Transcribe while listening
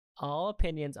All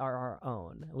opinions are our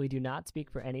own. We do not speak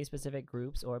for any specific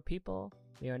groups or people.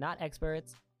 We are not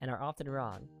experts and are often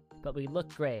wrong. But we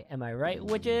look great. Am I right,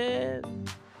 witches?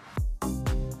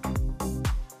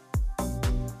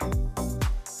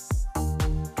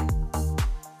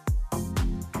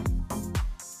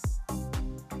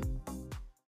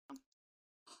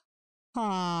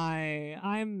 Hi,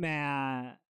 I'm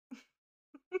Matt.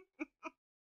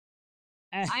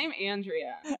 I'm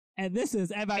Andrea. And this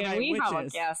is Am I Right, we Witches? have a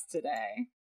guest today.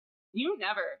 You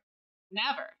never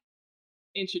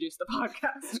introduced the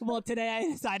podcast. Well, today I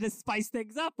decided to spice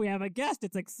things up. We have a guest.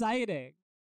 It's exciting.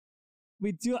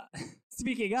 We do.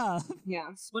 Speaking of.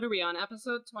 Yes. What are we on?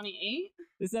 Episode 28?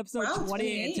 This is episode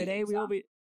 28, and today we will be.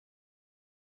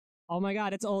 Oh my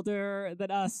god, it's older than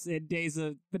us in days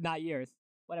of, but not years.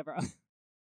 Whatever.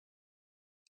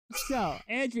 So,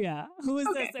 Andrea, who is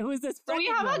this? Who is this? So we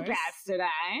have a guest today.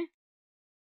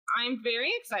 I'm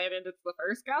very excited. It's the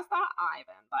first guest that I've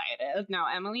invited. Now,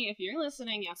 Emily, if you're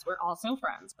listening, yes, we're also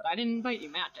friends, but I didn't invite you,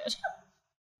 Matt did.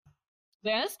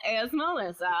 This is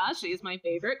Melissa. She's my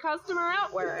favorite customer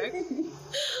at work.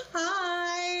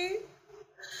 Hi.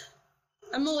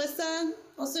 I'm Melissa,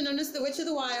 also known as the Witch of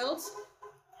the Wild.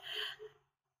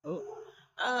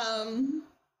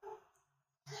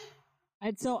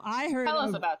 And so I heard. Tell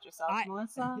us about yourself,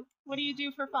 Melissa. What do you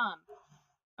do for fun?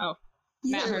 Oh,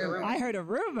 Matt heard a rumor. I heard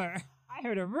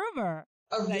a rumor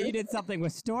that you did something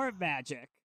with storm magic.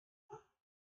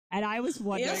 And I was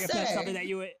wondering if that's something that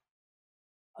you would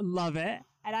love it.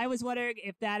 And I was wondering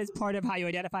if that is part of how you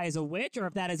identify as a witch or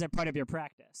if that is a part of your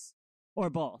practice. Or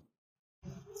both.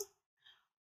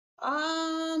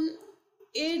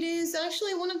 It is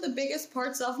actually one of the biggest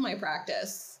parts of my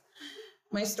practice.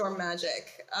 My storm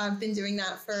magic. I've been doing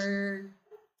that for,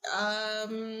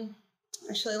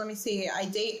 actually, let me see. I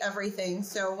date everything.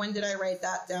 So when did I write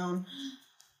that down?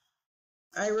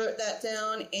 I wrote that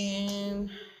down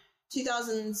in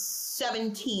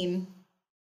 2017.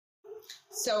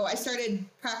 So I started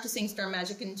practicing storm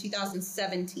magic in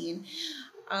 2017.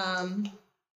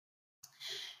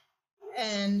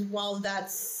 And while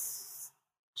that's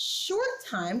short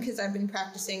time, because I've been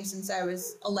practicing since I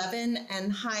was 11,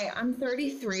 and hi, I'm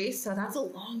 33, so that's a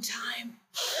long time.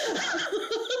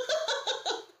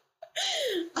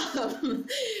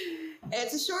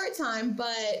 It's a short time,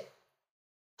 but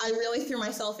I really threw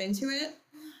myself into it.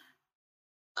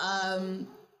 I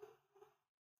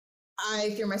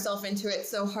threw myself into it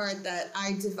so hard that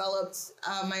I developed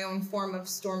my own form of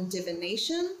storm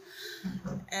divination.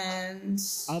 And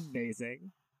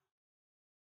amazing.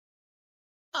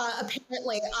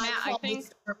 Apparently, Matt,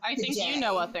 I think you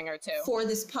know a thing or two. For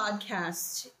this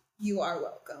podcast, you are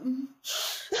welcome.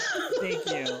 Thank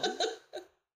you.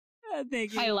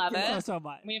 Thank you. I love it. So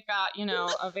much. We've got,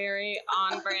 a very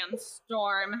on-brand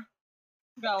storm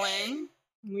going.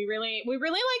 We really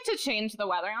like to change the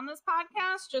weather on this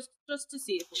podcast just to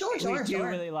see if we do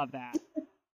really love that.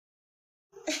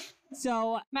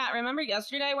 So, Matt, remember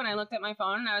yesterday when I looked at my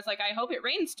phone and I was like, I hope it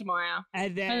rains tomorrow.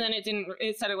 And then it didn't.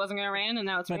 It said it wasn't going to rain, and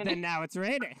now it's raining. But then now it's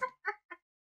raining.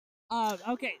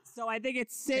 Okay, so I think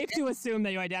it's safe to assume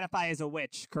that you identify as a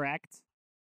witch, correct?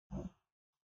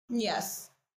 Yes.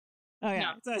 Okay.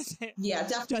 No. So, yeah,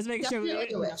 just make sure a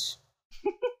witch.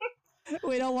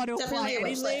 We don't want to Definitely apply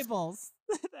any labels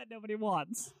that nobody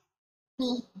wants.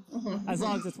 Mm-hmm. As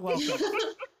long as it's welcome.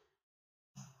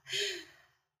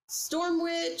 Storm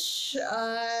witch,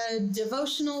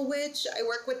 devotional witch. I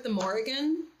work with the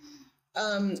Morrigan. I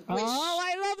love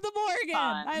the Morrigan.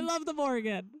 Fun. I love the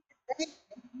Morrigan.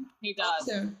 He does.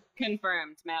 Awesome.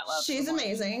 Confirmed. Matt loves. She's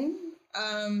amazing.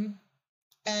 And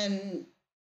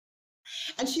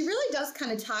she really does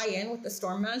kind of tie in with the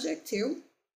storm magic too.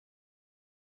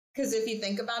 Because if you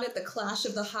think about it, the clash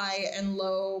of the high and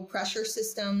low pressure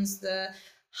systems, the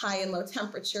high and low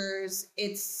temperatures,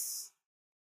 it's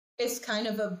kind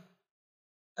of a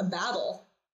battle.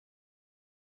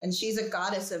 And she's a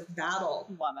goddess of battle.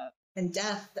 Love it. And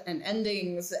death and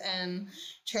endings and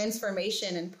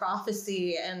transformation and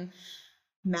prophecy and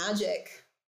magic.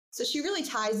 So she really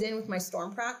ties in with my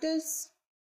storm practice.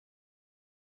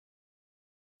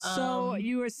 So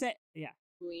you were saying, yeah.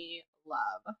 We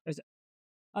love.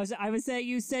 I would say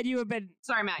you said you had been.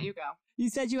 Sorry, Matt, you go. You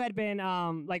said you had been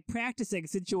practicing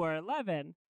since you were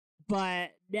 11,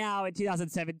 but now in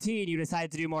 2017 you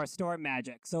decided to do more storm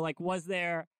magic. So was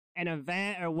there an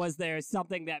event or was there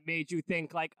something that made you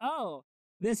think oh,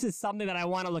 this is something that I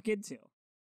want to look into?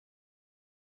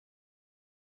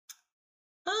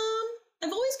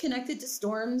 I've always connected to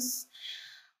storms.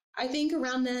 I think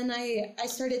around then I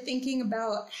started thinking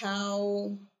about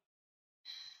how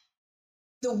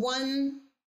the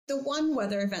the one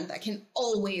weather event that can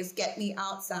always get me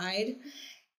outside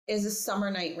is a summer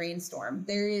night rainstorm.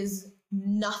 There is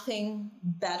nothing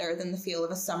better than the feel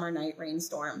of a summer night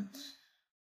rainstorm.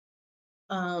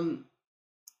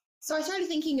 So I started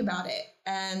thinking about it,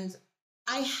 and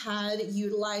I had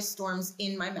utilized storms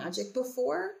in my magic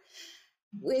before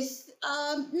with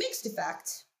mixed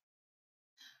effect.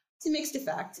 It's a mixed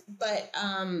effect, but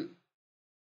I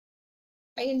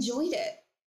enjoyed it.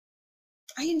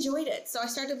 So I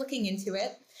started looking into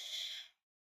it,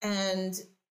 and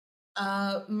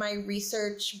my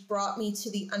research brought me to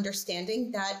the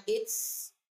understanding that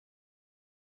it's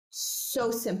so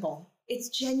simple. It's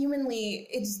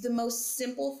the most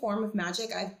simple form of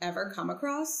magic I've ever come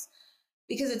across,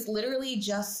 because it's literally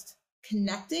just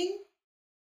connecting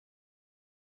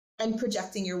and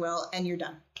projecting your will, and you're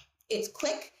done. It's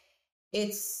quick,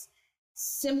 it's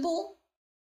simple,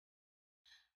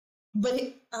 but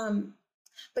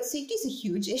safety is a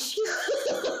huge issue.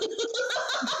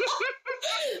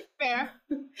 Fair.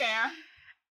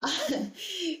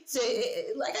 So,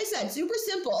 like I said, super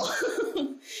simple.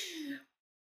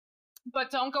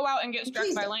 But don't go out and get struck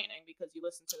by lightning because you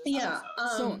listen to this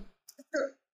episode.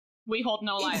 We hold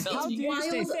no liability. How do you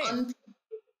stay safe?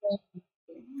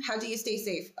 How do you stay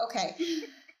safe? Okay.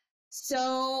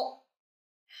 So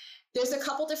there's a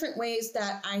couple different ways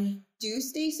that I do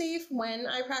stay safe when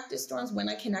I practice storms, when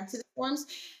I connect to the storms.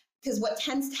 Because what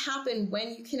tends to happen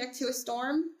when you connect to a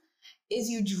storm is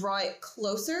you draw it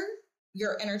closer.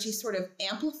 Your energy sort of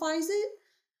amplifies it.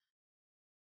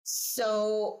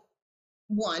 So,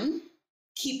 one,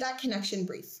 keep that connection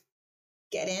brief.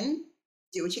 Get in,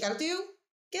 do what you got to do,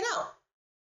 get out.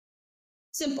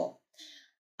 Simple.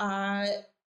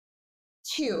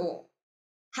 Two,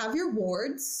 have your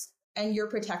wards and your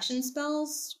protection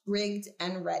spells rigged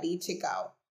and ready to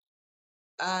go.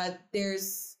 I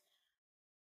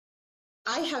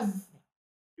have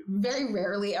very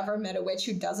rarely ever met a witch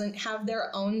who doesn't have their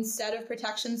own set of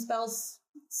protection spells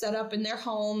set up in their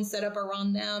home, set up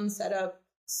around them, set up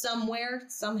somewhere,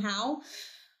 somehow.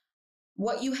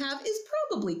 What you have is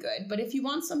probably good, but if you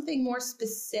want something more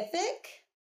specific,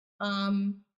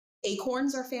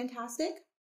 acorns are fantastic.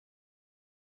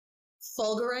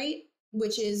 Fulgurite,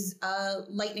 which is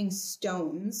lightning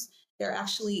stones. They're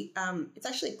actually, it's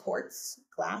actually quartz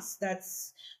glass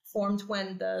that's formed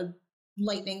when the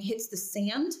lightning hits the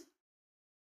sand.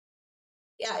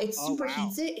 Yeah, it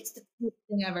superheats it. It's the coolest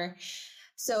thing ever.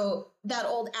 So that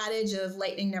old adage of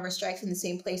lightning never strikes in the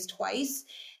same place twice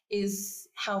is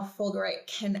how fulgurite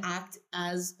can act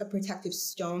as a protective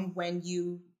stone when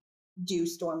you do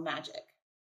storm magic.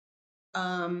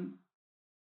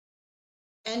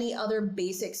 Any other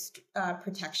basic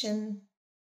protection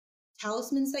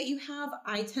talismans that you have,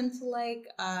 I tend to like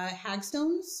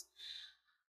hagstones.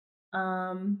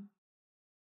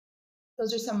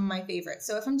 Those are some of my favorites.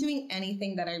 So if I'm doing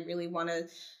anything that I really want to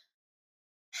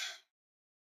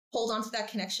hold on to that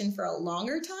connection for a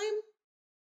longer time,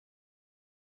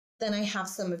 then I have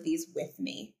some of these with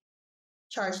me,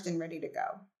 charged and ready to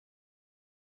go.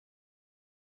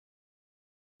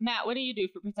 Matt, what do you do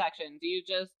for protection? Do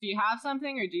you have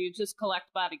something, or do you just collect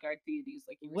bodyguard deities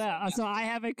like you were saying? So I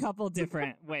have a couple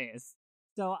different ways.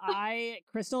 So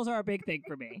crystals are a big thing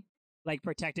for me, like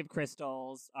protective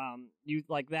crystals.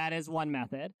 That is one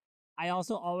method. I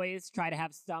also always try to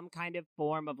have some kind of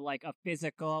form of like a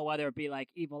physical, whether it be like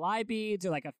evil eye beads or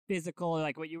like a physical,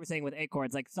 like what you were saying with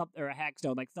acorns, like or a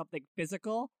hagstone, like something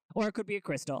physical, or it could be a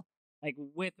crystal, like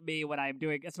with me when I'm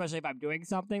doing, especially if I'm doing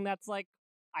something that's like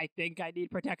I think I need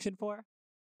protection for,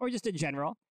 or just in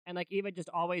general. And like even just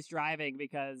always driving,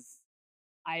 because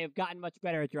I have gotten much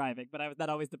better at driving, but I was not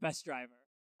always the best driver.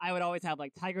 I would always have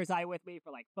like tiger's eye with me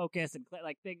for like focus and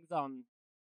like things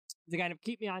to kind of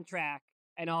keep me on track,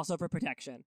 and also for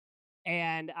protection.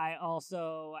 And I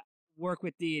also work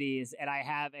with deities, and I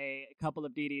have a couple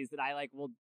of deities that I like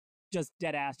will just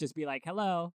dead ass just be like,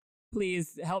 hello,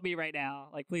 please help me right now,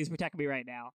 like please protect me right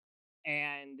now.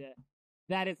 And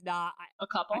that is not a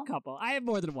couple. A couple. I have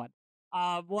more than one.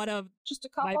 One of just a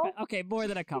couple. Okay, more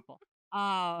than a couple.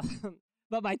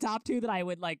 But my top two that I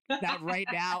would like that right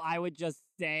now I would just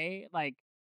say like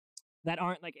that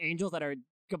aren't like angels, that are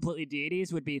completely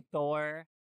deities, would be Thor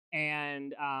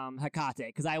and Hecate,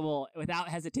 because I will without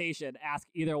hesitation ask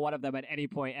either one of them at any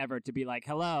point ever to be like,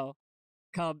 hello,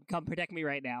 come protect me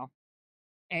right now.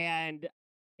 And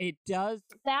it does.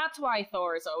 That's why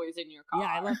Thor is always in your car.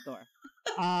 Yeah, I love Thor.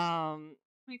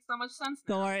 Makes so much sense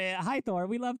now. Thor, hi Thor,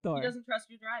 we love Thor. He doesn't trust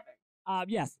you driving.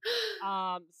 Yes.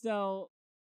 So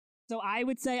I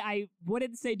would say I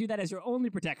wouldn't say do that as your only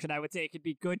protection. I would say it could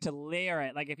be good to layer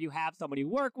it. Like if you have someone you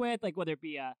work with, like whether it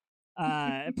be a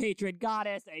a patron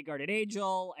goddess, a guardian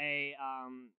angel, a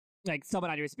like someone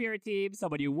on your spirit team,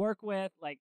 someone you work with.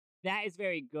 Like that is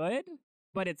very good,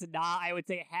 but it's not. I would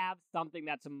say have something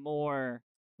that's more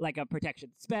like a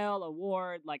protection spell, a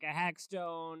ward, like a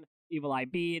hexstone, evil eye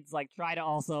beads. Like try to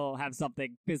also have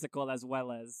something physical as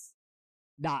well as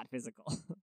not physical.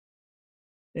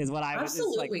 Is what I would.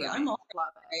 Absolutely, like I'm all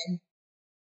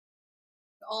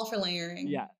for layering.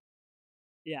 Yeah.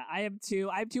 Yeah, I'm too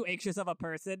anxious of a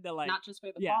person to like not just for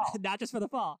the fall. not just for the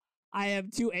fall. I am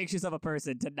too anxious of a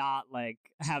person to not like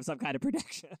have some kind of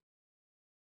protection.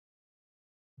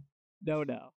 No.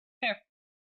 Fair.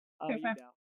 Fair.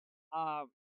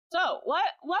 So what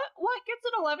gets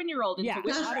an 11-year-old into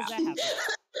witchcraft? How does that happen?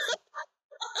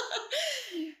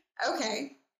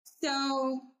 Okay,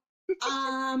 so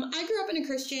I grew up in a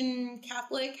Christian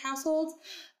Catholic household.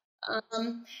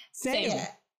 Same. Yeah,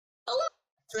 a lot,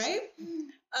 right?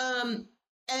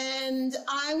 And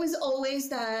I was always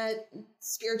that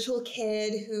spiritual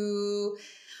kid who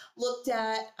looked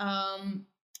at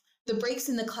the breaks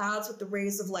in the clouds with the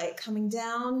rays of light coming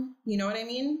down. You know what I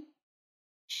mean?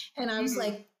 And I was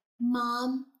like,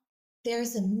 Mom,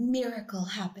 there's a miracle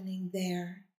happening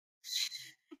there.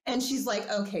 And she's like,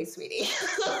 okay, sweetie.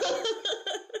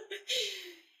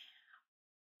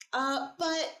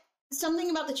 But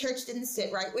something about the church didn't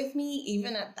sit right with me,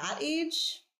 even at that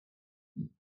age.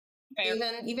 Fair.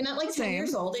 Even at like 10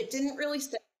 years old, it didn't really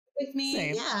sit with me.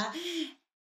 Same. Yeah.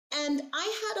 And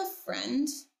I had a friend,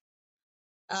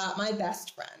 my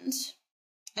best friend.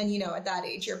 And at that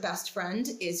age, your best friend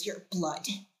is your blood.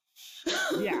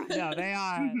 Yeah, no, they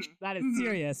are. That is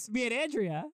serious. Me and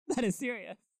Andrea, that is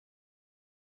serious.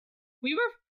 We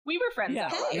were friends. Yeah,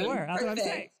 hey, we were. That's what I'm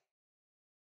saying.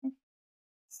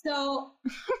 So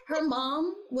her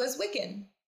mom was Wiccan.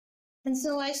 And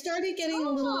so I started getting a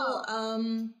little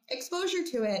exposure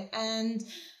to it. And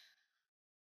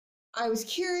I was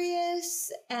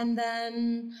curious. And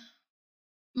then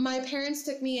my parents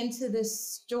took me into this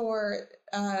store.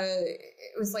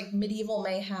 It was like Medieval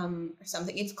Mayhem or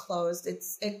something. It's closed.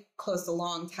 It closed a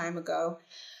long time ago.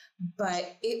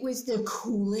 But it was the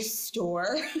coolest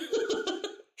store.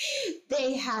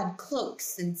 They had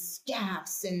cloaks and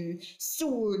staffs and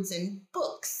swords and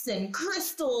books and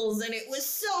crystals, and it was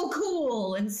so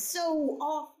cool and so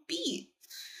offbeat.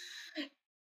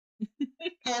 And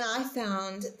I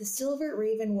found the Silver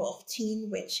Raven Wolf Teen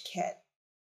Witch Kit.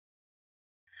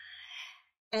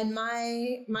 And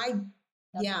my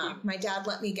dad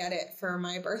let me get it for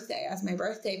my birthday as my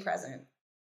birthday present.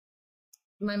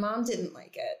 My mom didn't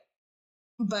like it,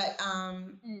 but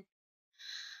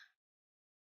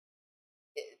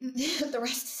the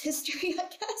rest is history, I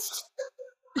guess.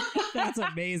 That's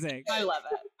amazing. I love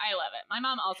it. My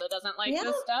mom also doesn't like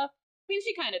this stuff. I mean,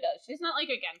 she kind of does. She's not like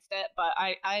against it, but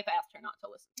I've asked her not to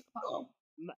listen to the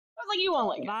podcast. I was like, you won't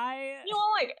like it. You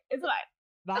won't like it. It's fine.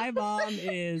 My mom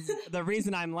is the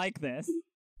reason I'm like this.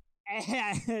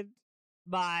 And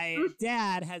my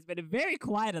dad has been very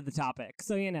quiet on the topic.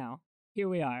 So, here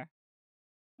we are.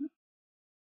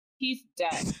 He's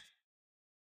dead.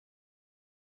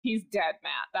 He's dead,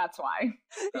 Matt. That's why.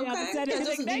 He hasn't said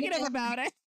anything negative about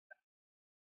it.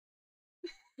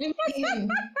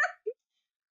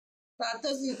 That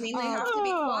doesn't mean they have to be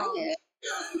quiet.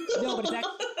 No, but it's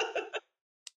actually...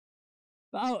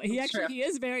 Oh, he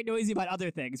is very noisy about other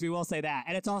things. We will say that.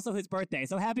 And it's also his birthday.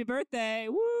 So happy birthday.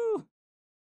 Woo!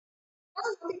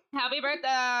 Happy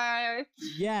birthday.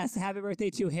 Yes, happy birthday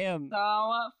to him.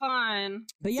 So fun.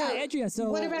 But yeah, Andrea,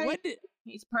 so what about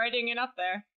he's parading it up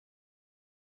there.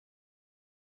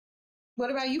 What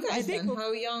about you guys then?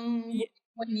 How young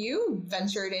when you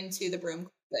ventured into the broom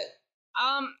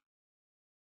closet?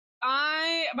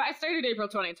 I started April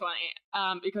 2020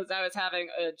 because I was having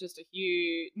just a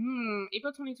huge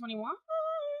April 2021.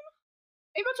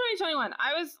 April 2021.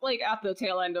 I was like at the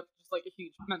tail end of just like a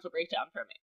huge mental breakdown for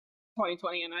me.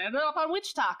 2020, and I ended up on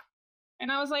Witch Talk,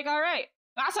 and I was like, all right,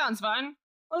 that sounds fun.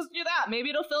 Let's do that. Maybe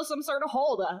it'll fill some sort of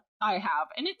hole that I have,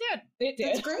 and it did. It did.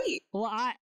 That's great. Well,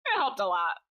 it helped a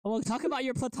lot. Well, talk about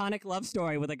your platonic love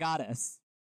story with a goddess.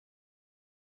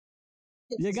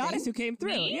 The goddess who came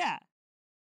through, yeah.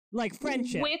 Like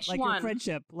friendship. Which like one? Your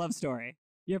friendship love story.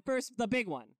 The big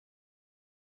one.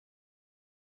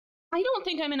 I don't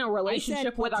think I'm in a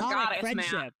relationship with a goddess,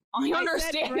 friendship. man. I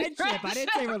understand friendship. I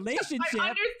didn't say relationship. I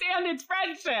understand it's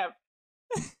friendship.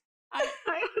 I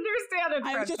understand it's friendship.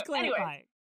 I was just clarifying. Anyway,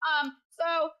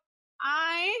 so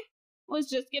I was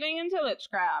just getting into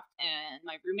witchcraft, and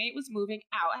my roommate was moving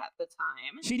out at the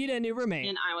time. She needed a new roommate.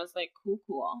 And I was like,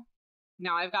 cool.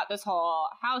 Now I've got this whole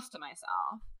house to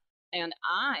myself. And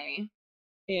I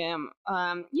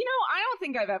I don't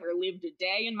think I've ever lived a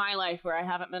day in my life where I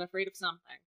haven't been afraid of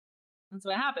something. That's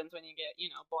what happens when you get,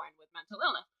 born with mental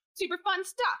illness. Super fun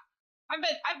stuff.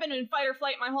 I've been in fight or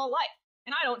flight my whole life,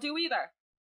 and I don't do either.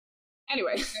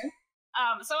 Anyways, so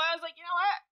I was like, you know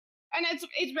what? And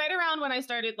it's right around when I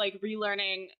started like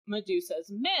relearning Medusa's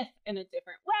myth in a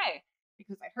different way,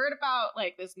 because I heard about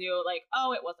like this new like,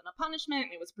 oh, it wasn't a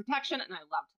punishment, it was protection, and I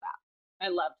loved that. I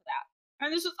loved that.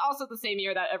 And this was also the same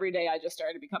year that every day I just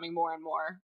started becoming more and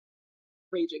more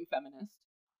raging feminist.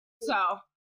 So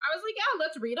I was like, yeah,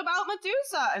 let's read about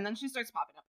Medusa. And then she starts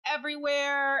popping up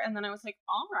everywhere. And then I was like,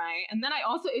 all right. And then it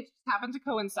just happened to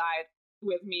coincide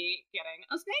with me getting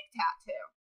a snake tattoo.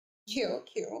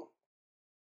 Cute.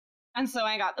 And so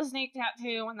I got the snake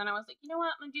tattoo. And then I was like, you know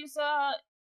what, Medusa,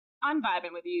 I'm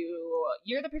vibing with you.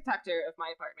 You're the protector of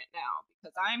my apartment now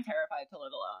because I'm terrified to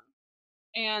live alone.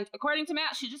 And according to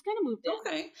Matt, she just kind of moved in.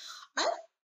 Okay.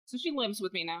 So she lives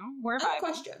with me now. We're vibing. I have a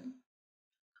question.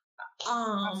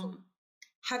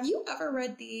 Have you ever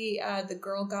read the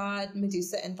Girl God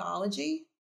Medusa anthology?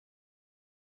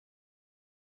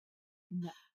 No.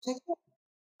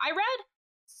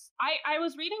 I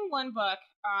was reading one book.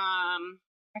 I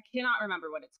cannot remember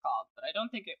what it's called, but I don't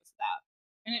think it was that.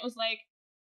 And it was like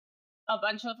a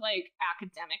bunch of like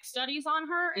academic studies on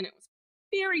her, and it was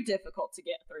very difficult to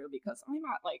get through because I'm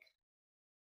at like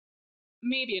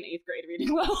maybe an 8th grade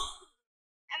reading level.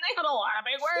 And they had a lot of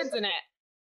big words in it.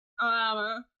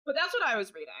 But that's what I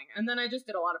was reading. And then I just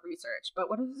did a lot of research. But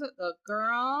what is it? The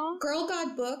Girl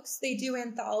God books. They do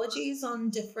anthologies on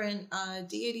different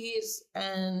deities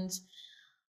and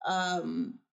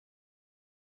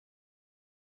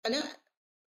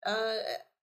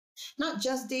not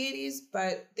just deities,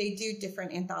 but they do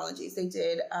different anthologies. They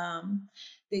did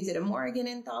a Morrigan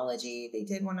anthology. They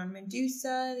did one on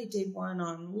Medusa. They did one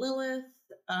on Lilith.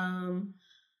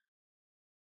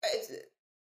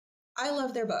 I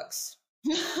love their books.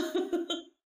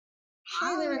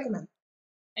 Highly recommend.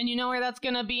 And you know where that's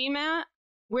going to be, Matt?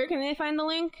 Where can they find the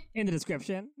link? In the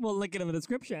description. We'll link it in the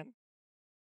description.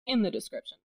 In the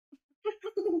description.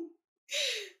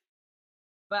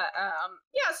 But,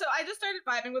 yeah, so I just started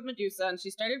vibing with Medusa, and she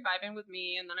started vibing with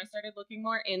me, and then I started looking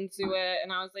more into it,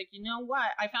 and I was like, you know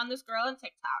what? I found this girl on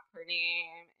TikTok. Her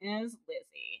name is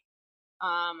Lizzie.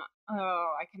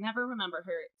 I can never remember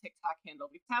her TikTok handle.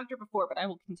 We've tagged her before, but I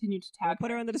will continue to tag her.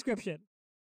 Put her in the description.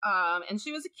 And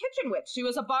she was a kitchen witch. She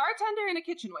was a bartender and a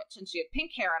kitchen witch, and she had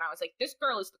pink hair, and I was like, this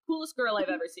girl is the coolest girl I've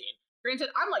ever seen. Granted,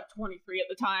 I'm like 23 at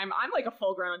the time. I'm like a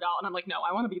full-grown adult, and I'm like, no,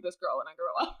 I want to be this girl when I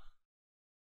grow up.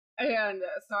 And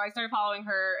so I started following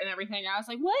her and everything. I was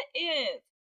like, what is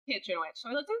kitchen witch? So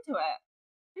I looked into it.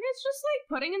 And it's just like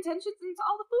putting intentions into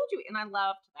all the food you eat. And I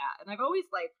loved that. And I've always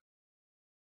like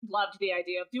loved the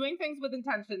idea of doing things with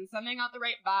intention, sending out the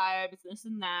right vibes, this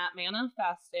and that,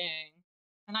 manifesting.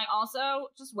 And I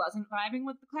also just wasn't vibing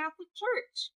with the Catholic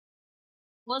Church.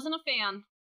 Wasn't a fan.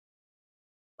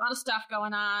 A lot of stuff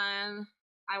going on.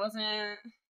 I wasn't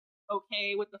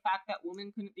okay with the fact that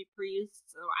women couldn't be priests.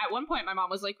 So at one point my mom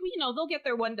was like, well, they'll get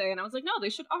there one day, and I was like, no, they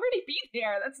should already be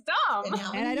there. That's dumb.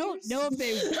 And I don't know if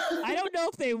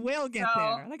they will get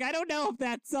there. Like, I don't know if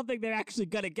that's something they're actually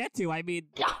gonna get to. I mean,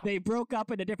 they broke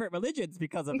up into different religions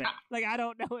because of it. Like, I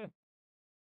don't know if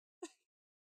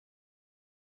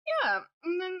yeah.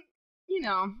 And then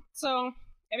so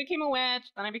I became a witch,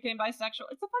 then I became bisexual.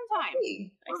 It's a fun time.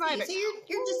 Hey, so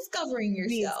you're discovering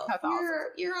yourself.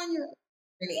 You're on your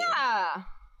yeah.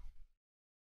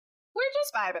 We're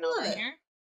just vibing over here.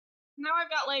 Now I've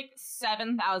got like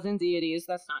 7,000 deities.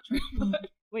 That's not true. But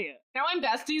wait. Now I'm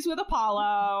besties with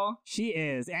Apollo. She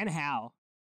is. And how?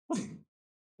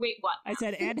 Wait, what? I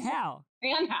said, and how?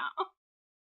 And how?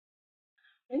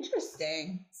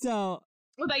 Interesting. So.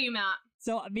 What about you, Matt?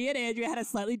 So me and Andrea had a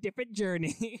slightly different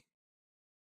journey.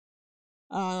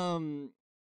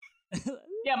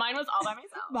 Yeah, mine was all by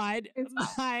myself.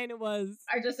 Mine was...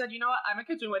 I just said, you know what? I'm a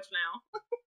kitchen witch now.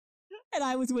 And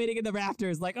I was waiting in the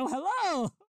rafters like, oh,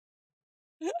 hello!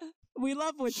 We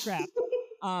love witchcraft.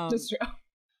 That's true.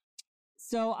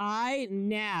 So I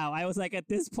was like, at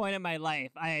this point in my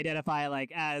life, I identify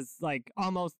like as like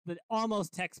almost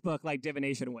textbook like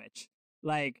divination witch.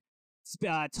 Like,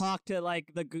 talk to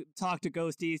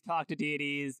ghosties, talk to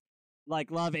deities,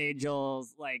 like love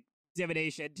angels, like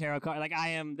divination, tarot card. Like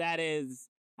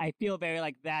I feel very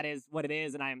like that is what it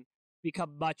is, and I'm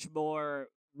become much more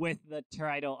with the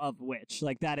title of witch.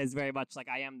 Like that is very much like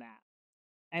I am that.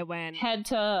 And when head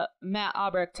to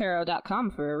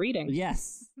mattaubrechttarot.com for a reading.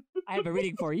 Yes, I have a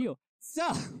reading for you. So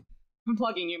I'm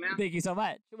plugging you, Matt. Thank you so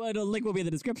much. Well, the link will be in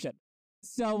the description.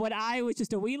 So when I was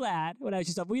just a wee lad, when I was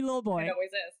just a wee little boy, it always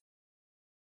is.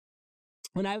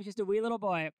 when I was just a wee little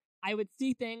boy, I would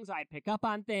see things, I'd pick up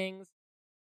on things,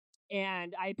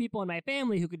 and I had people in my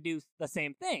family who could do the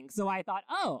same thing. So I thought,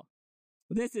 oh,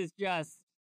 this is just,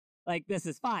 like, this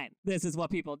is fine. This is what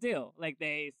people do. Like,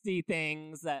 they see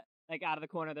things that, like, out of the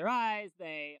corner of their eyes.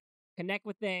 They connect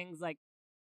with things. Like,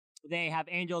 they have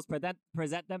angels present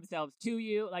themselves to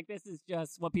you. Like, this is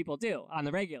just what people do on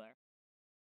the regular.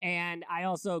 And I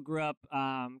also grew up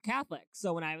Catholic.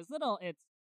 So when I was little,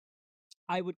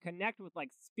 I would connect with, like,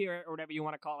 spirit or whatever you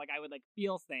want to call it. Like, I would, like,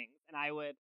 feel things. And I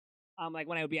would, like,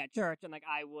 when I would be at church, and, like,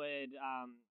 I would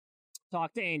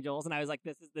talk to angels, and I was like,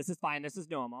 this is fine. This is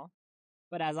normal.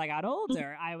 But as I got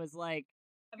older, I was like,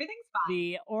 everything's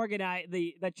fine.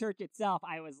 The church itself,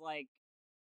 I was like,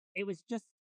 it was just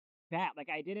bad. Like,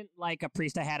 I didn't like a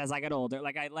priest I had as I got older.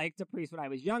 Like, I liked a priest when I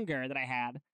was younger that I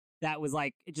had that was,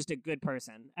 like, just a good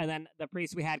person. And then the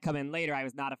priest we had come in later, I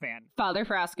was not a fan. Father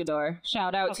Frascador,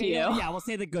 shout out to you. Yeah, we'll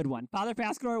say the good one. Father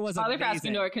Frascador was amazing. Father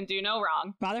Frascador can do no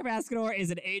wrong. Father Frascador is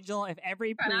an angel. If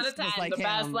every priest was like the him,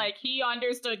 best, like, he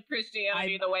understood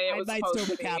Christianity the way it was supposed to be. I might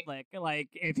still be Catholic. Like,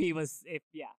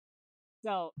 yeah.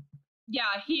 So...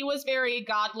 yeah, he was very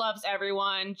God loves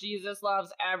everyone, Jesus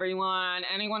loves everyone.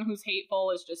 Anyone who's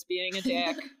hateful is just being a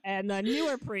dick. And the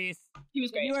newer priest, he was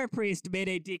great. The newer priest made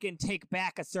a deacon take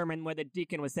back a sermon where the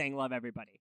deacon was saying love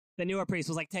everybody. The newer priest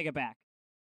was like, take it back.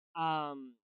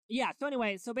 Yeah, so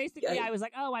anyway, so basically I was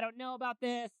like, oh, I don't know about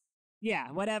this.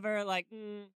 Yeah, whatever, like,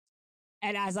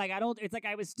 And as I got older, it's like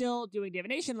I was still doing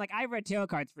divination. Like, I read tarot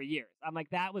cards for years. I'm like,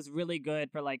 that was really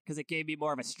good for, like, because it gave me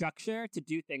more of a structure to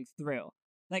do things through.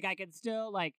 Like, I can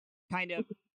still, like, kind of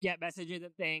get messages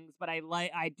and things, but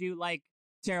I do like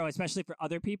tarot, especially for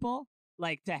other people,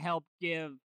 like, to help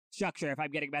give structure if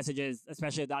I'm getting messages,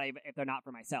 especially if they're not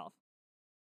for myself.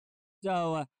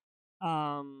 So,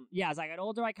 yeah, as I got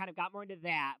older, I kind of got more into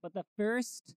that. But the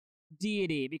first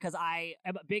deity, because I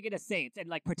am big into saints and,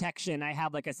 like, protection, I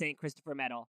have, like, a Saint Christopher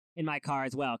medal in my car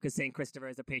as well, because Saint Christopher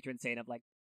is a patron saint of, like,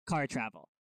 car travel.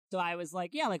 So I was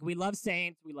like, yeah, like, we love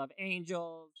saints, we love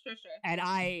angels. Sure. And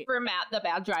for Matt, the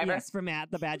bad driver. Yes, for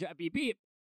Matt, the bad driver. Beep, beep.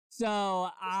 So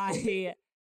I,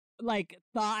 like,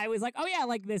 thought, I was like, oh, yeah,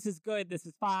 like, this is good, this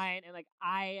is fine. And, like,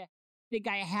 I think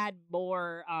I had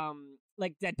more,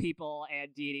 like, dead people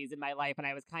and deities in my life. And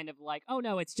I was kind of like, oh,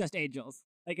 no, it's just angels.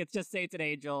 Like, it's just saints and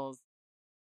angels.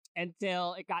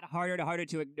 Until it got harder and harder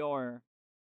to ignore.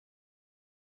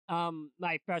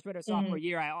 My freshman or sophomore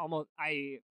year,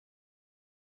 I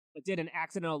did an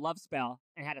accidental love spell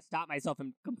and had to stop myself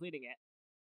from completing it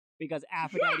because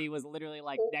Aphrodite was literally,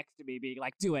 like, next to me being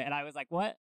like, do it. And I was like,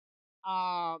 what?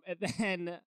 And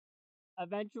then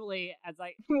eventually as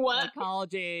like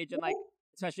college age and, like,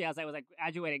 especially as I was, like,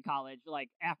 graduating college, like,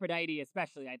 Aphrodite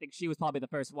especially, I think she was probably the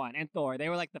first one, and Thor, they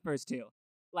were, like, the first two.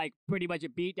 Like, pretty much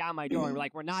it beat down my door and were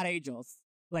like, we're not angels.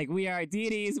 Like, we are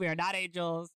deities, we are not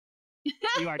angels.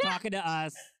 You are talking to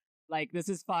us. Like, this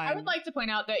is fun. I would like to point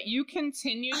out that you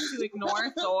continued to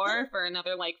ignore Thor for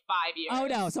another, like, 5 years. Oh,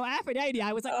 no. So Aphrodite,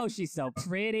 I was like, oh, she's so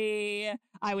pretty.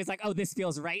 I was like, oh, this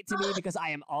feels right to me because I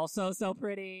am also so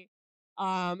pretty.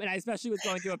 And I especially was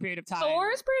going through a period of time.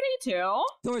 Thor's pretty, too.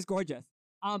 Thor's gorgeous.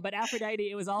 But Aphrodite,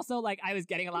 it was also, like, I was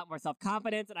getting a lot more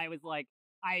self-confidence, and I was, like,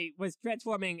 I was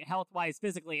transforming health-wise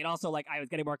physically, and also, like, I was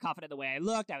getting more confident in the way I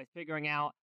looked. I was figuring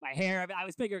out my hair. I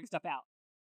was figuring stuff out.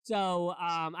 So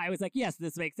I was like, yes,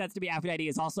 this makes sense to me. Aphrodite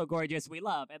is also gorgeous. We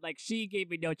love. And, like, she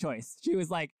gave me no choice. She was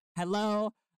like,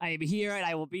 hello, I am here and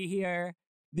I will be here.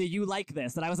 Do you like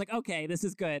this? And I was like, okay, this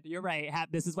is good. You're right.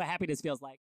 This is what happiness feels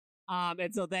like.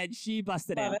 And so then she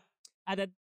busted in. And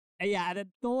then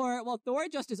Thor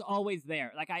just is always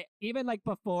there. Like, even like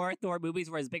before Thor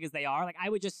movies were as big as they are, like, I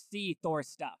would just see Thor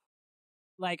stuff.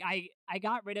 Like, I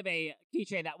got rid of a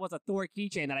keychain that was a Thor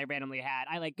keychain that I randomly had.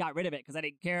 I, like, got rid of it because I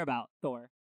didn't care about Thor.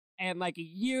 And, like,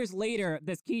 years later,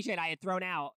 this keychain I had thrown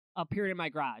out appeared in my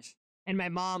garage. And my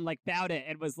mom, like, found it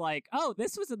and was like, oh,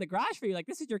 this was in the garage for you. Like,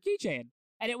 this is your keychain.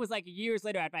 And it was, like, years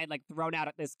later after I had, like, thrown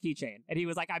out this keychain. And he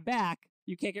was like, I'm back.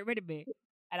 You can't get rid of me.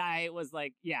 And I was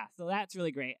like, yeah, so that's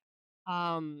really great.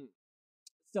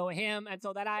 So him, and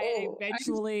so then I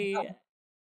eventually...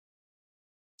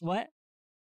 What?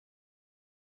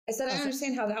 I said, I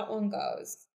understand how that one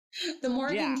goes. The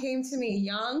Morgan came to me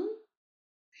young,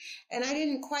 and I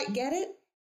didn't quite get it.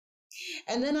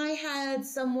 And then I had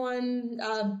someone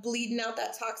bleeding out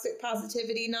that toxic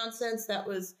positivity nonsense that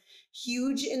was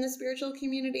huge in the spiritual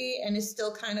community and is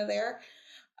still kind of there.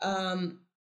 And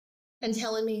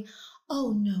telling me,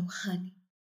 oh, no, honey,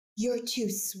 you're too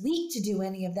sweet to do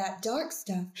any of that dark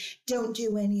stuff. Don't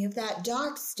do any of that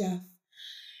dark stuff.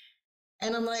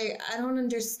 And I'm like, I don't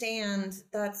understand.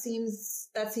 That seems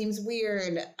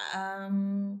weird.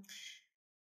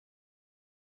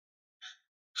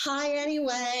 hi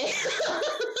anyway.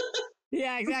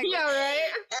 Yeah, exactly. Yeah, right.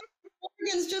 And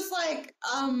Morgan's just like,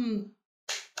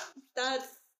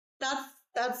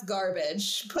 that's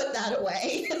garbage. Put that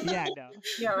away. Yeah, no.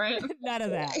 Yeah, right. None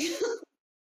of that.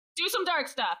 Do some dark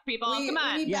stuff, people. Come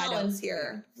on. We need balance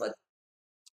here. Let's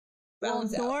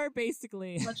balance out. Thor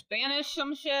basically. Let's banish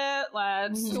some shit.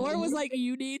 Let's. Thor was like,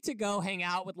 you need to go hang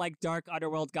out with like dark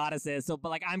underworld goddesses. So, but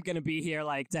like, I'm gonna be here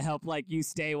like to help like you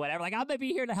stay, whatever. Like, I'm gonna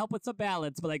be here to help with some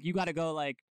balance, but like, you gotta go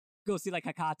see like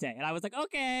Hecate. And I was like,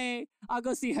 okay, I'll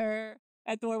go see her.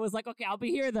 And Thor was like, okay, I'll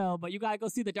be here though, but you gotta go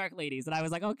see the dark ladies. And I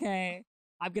was like, okay,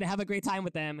 I'm gonna have a great time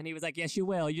with them. And he was like, yes, you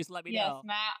will. You just let me know.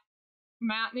 Yes,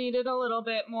 Matt needed a little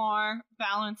bit more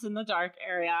balance in the dark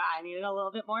area. I needed a little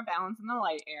bit more balance in the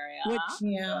light area.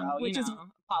 Which is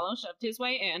Apollo shoved his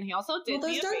way in. He also did.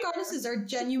 Well, those dark goddesses are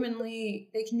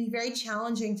genuinely, they can be very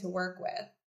challenging to work with.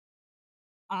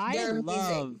 I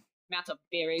love Matt's a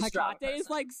very strong Hecate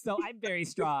is like, so I'm very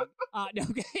strong. No,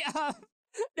 okay.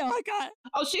 No, Hecate.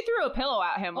 Oh, she threw a pillow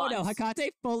at him once. Oh, no,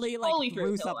 Hecate fully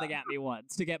threw something at me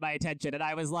once to get my attention. And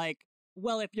I was like,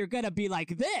 well, if you're going to be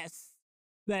like this,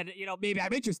 then, maybe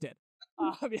I'm interested.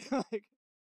 I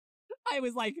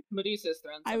was like, Medusa's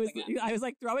throwing something I was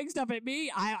like throwing stuff at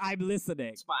me. I'm listening.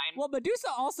 It's fine. Well, Medusa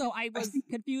also, I was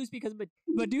confused because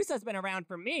Medusa's been around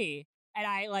for me. And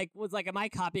I was like, am I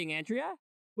copying Andrea?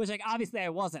 Which obviously I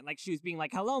wasn't. Like, she was being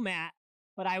like, hello, Matt.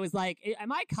 But I was like,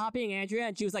 am I copying Andrea?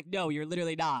 And she was like, no, you're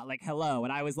literally not. Like, hello.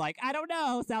 And I was like, I don't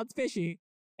know. Sounds fishy.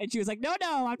 And she was like, no,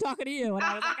 I'm talking to you. And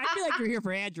I was like, I feel like you're here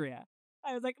for Andrea.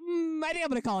 I was like, I think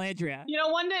I'm going to call Andrea.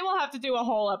 One day we'll have to do a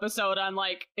whole episode on,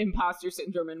 imposter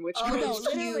syndrome and witchcraft. Oh, no,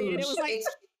 literally. And it was like...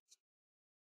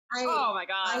 oh, my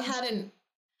God.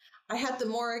 I had the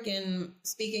Morrigan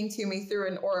speaking to me through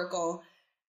an oracle.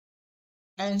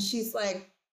 And she's like,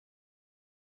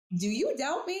 do you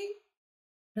doubt me?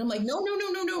 And I'm like, no,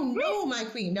 my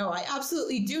queen. No, I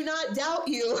absolutely do not doubt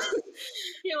you.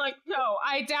 You're like, no,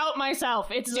 I doubt myself.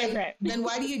 It's different. Then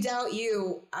why do you doubt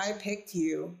you? I picked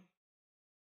you.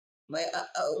 Like,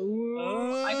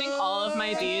 uh-oh. I think all of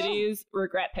my deities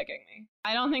regret picking me.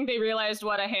 I don't think they realized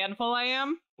what a handful I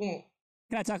am. Mm.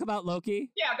 Can I talk about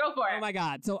Loki? Yeah, go for it. Oh my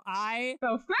God. So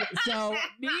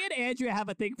me and Andrea have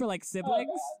a thing for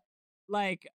siblings.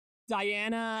 Like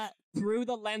Diana through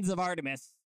the lens of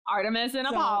Artemis. Artemis and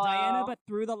Apollo. Diana, but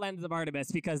through the lens of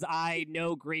Artemis, because I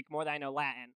know Greek more than I know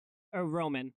Latin or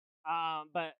Roman.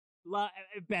 But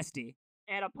bestie.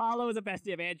 And Apollo is a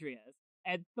bestie of Andrea's.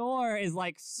 And Thor is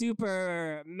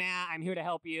super Matt, I'm here to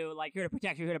help you, here to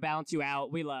protect you, here to balance you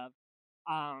out. We love.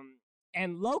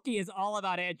 And Loki is all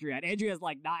about Andrea. And Andrea's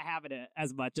not having it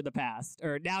as much in the past.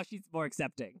 Or now she's more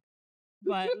accepting.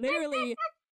 But literally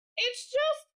it's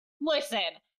just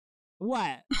listen.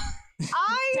 What?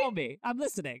 Tell me. I'm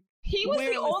listening. He was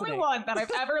the only one that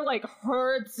I've ever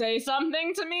heard say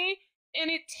something to me, and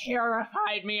it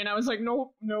terrified me. And I was like,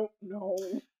 no.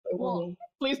 Well,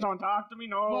 please don't talk to me.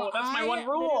 No, that's my one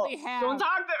rule. Don't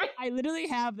talk to me. I literally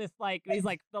have this these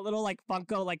the little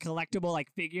Funko collectible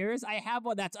figures. I have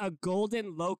one that's a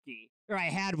golden Loki, or I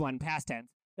had one past tense.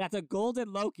 That's a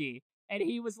golden Loki, and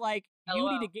he was like,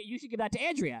 you should give that to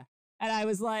Andrea. And I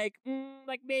was like,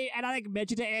 maybe, and I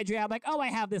mentioned to Andrea, I'm like, oh, I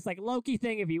have this Loki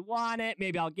thing. If you want it,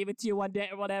 maybe I'll give it to you one day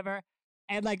or whatever.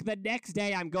 And the next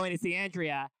day, I'm going to see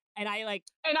Andrea. And I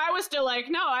was still like,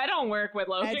 no, I don't work with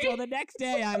Loki. And so the next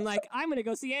day, I'm like, I'm going to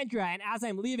go see Andrea. And as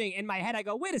I'm leaving, in my head, I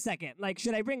go, wait a second.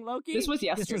 Should I bring Loki? This was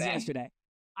yesterday.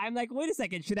 I'm like, wait a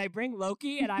second. Should I bring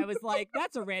Loki? And I was like,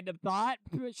 that's a random thought.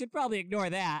 Should probably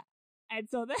ignore that. And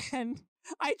so then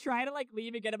I try to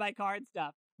leave and get in my car and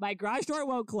stuff. My garage door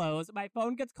won't close. My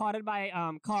phone gets caught in my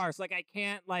car. So I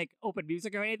can't open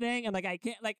music or anything. And I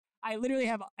can't I literally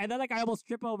have, and then I almost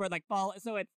trip over and fall.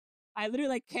 So I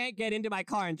literally can't get into my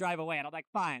car and drive away. And I'm like,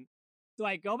 fine. So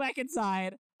I go back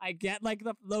inside. I get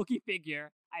the Loki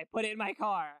figure. I put it in my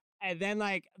car. And then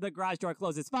the garage door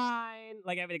closes fine.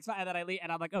 Everything's fine. And then I leave.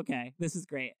 And I'm like, okay, this is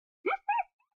great.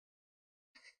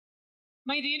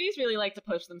 My deities really like to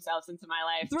push themselves into my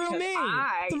life. Through me!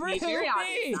 I need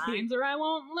periodic signs or I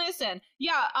won't listen.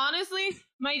 Yeah, honestly,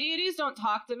 my deities don't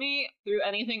talk to me through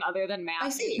anything other than Matt. I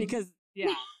see. Because,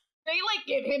 yeah. They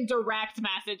give him direct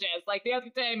messages. The other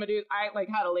day, Medusa, I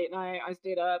had a late night. I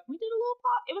stayed up. We did a little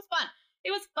pop.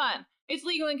 It was fun. It's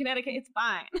legal in Connecticut. It's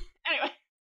fine. Anyway.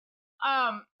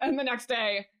 And the next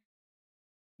day,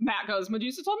 Matt goes,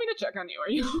 Medusa told me to check on you. Are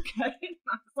you okay? And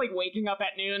I was waking up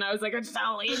at noon. I was like, I just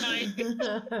had a late night.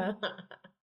 I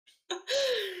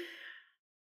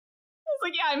was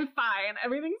like, yeah, I'm fine.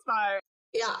 Everything's fine.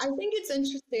 Yeah, I think it's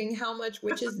interesting how much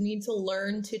witches need to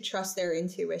learn to trust their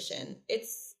intuition.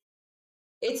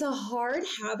 It's a hard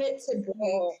habit to break.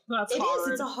 Oh, that's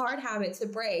hard. It's a hard habit to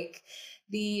break.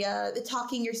 The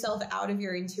talking yourself out of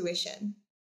your intuition.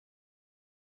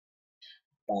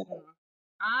 But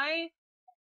I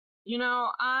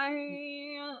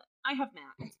have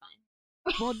Matt. It's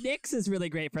fine. Well, Nyx is really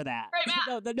great for that.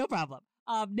 Right, Matt. No problem.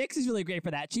 Nyx is really great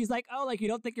for that. She's like, oh, like, you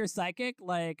don't think you're psychic?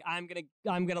 Like, I'm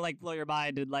gonna like blow your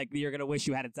mind, and like you're gonna wish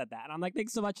you hadn't said that. And I'm like,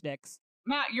 thanks so much, Nyx.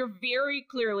 Matt, you're very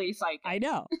clearly psychic. I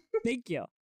know. Thank you.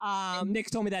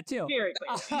 Nyx told me that too. Very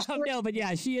clearly. No, but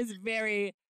yeah, she is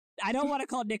very. I don't want to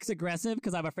call Nyx aggressive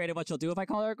because I'm afraid of what she'll do if I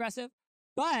call her aggressive.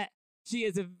 But she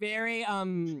is a very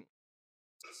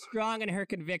strong in her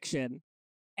conviction,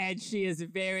 and she is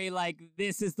very like,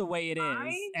 this is the way it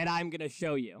is, and I'm gonna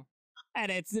show you. And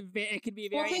it can be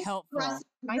very helpful.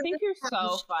 I think you're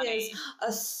so funny. She is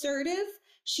assertive.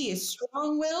 She is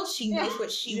strong-willed. She knows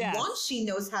what she wants. She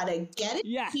knows how to get it.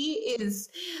 Yeah. He is,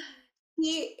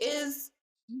 She is,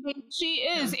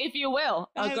 if you will,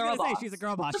 a girl boss. She's a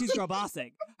girl boss. She's girl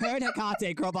bossing. Her and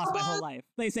Hecate girl boss my whole life.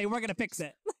 They say, we're gonna fix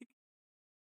it.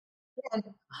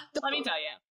 Let me tell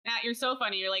you. Matt, you're so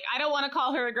funny. You're like, I don't want to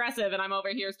call her aggressive, and I'm over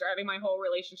here starting my whole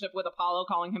relationship with Apollo,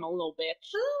 calling him a little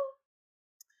bitch.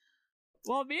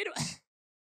 Well,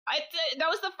 that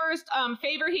was the first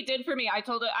favor he did for me. I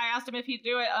asked him if he'd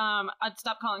do it. I'd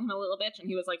stop calling him a little bitch, and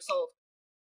he was like, sold.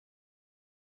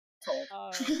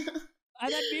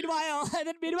 And then meanwhile,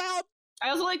 I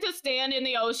also like to stand in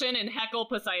the ocean and heckle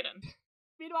Poseidon.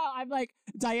 Meanwhile, I'm like,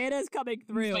 Diana's coming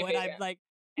through, and I'm like,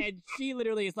 and she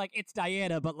literally is like, it's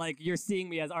Diana, but like, you're seeing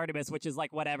me as Artemis, which is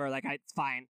like, whatever, like, it's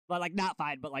fine. But like, not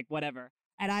fine, but like, whatever.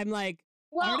 And I'm like,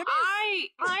 well, Artemis?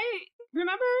 I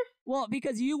remember? Well,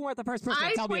 because you weren't the first person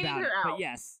to tell me about it, but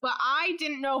yes. But I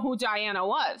didn't know who Diana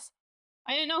was.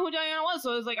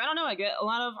 So I was like, I don't know, I get a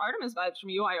lot of Artemis vibes from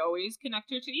you. I always connect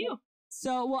her to you.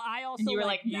 So, well, I also you were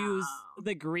like, use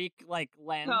the Greek like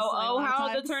lens. So,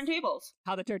 how the turntables?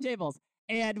 How the turntables.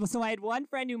 And so I had one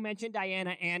friend who mentioned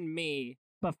Diana and me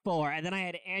before, and then I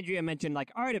had Andrea mention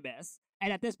like Artemis.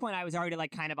 And at this point, I was already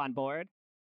like kind of on board.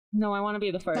 No, I want to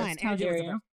be the first. Fine, how dare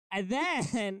you? And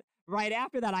then right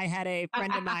after that, I had a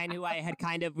friend of mine who I had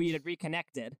we had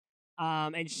reconnected.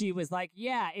 And she was like,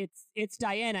 yeah, it's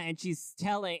Diana. And she's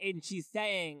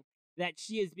saying that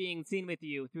she is being seen with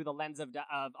you through the lens of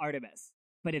Artemis,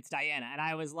 but it's Diana. And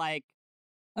I was like,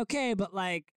 okay, but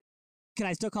like, can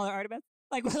I still call her Artemis?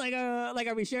 Like,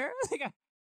 are we sure? Like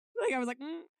I was like,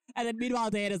 And then meanwhile,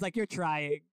 Diana's like, you're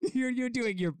trying. You're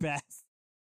doing your best.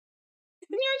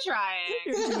 You're trying.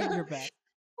 You're doing your best.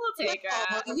 We'll take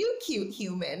her. Oh, you cute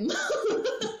human.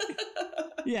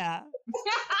 Yeah.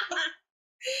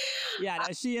 Yeah,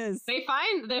 no, she is. They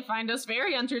find us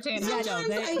very entertaining. Yeah, no,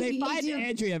 they find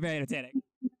Andrea very entertaining.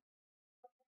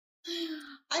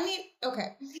 I mean,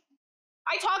 okay.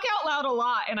 I talk out loud a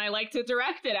lot, and I like to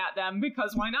direct it at them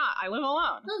because why not? I live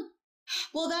alone.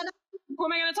 Well, who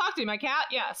am I going to talk to? My cat?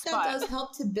 Yes. That does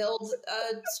help to build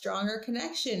a stronger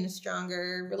connection, a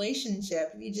stronger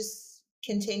relationship. You just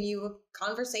continue a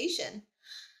conversation.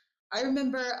 I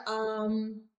remember,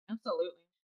 absolutely.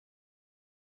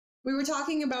 We were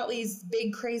talking about these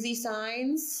big crazy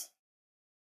signs.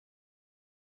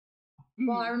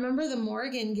 Well, I remember the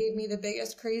Morgan gave me the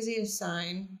biggest, craziest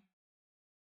sign.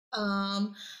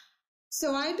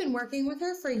 So I had been working with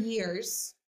her for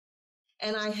years,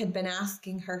 and I had been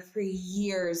asking her for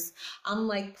years. I'm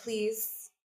like, please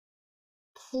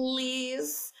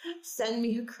send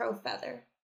me a crow feather.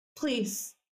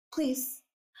 Please.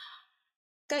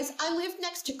 Guys, I live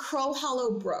next to Crow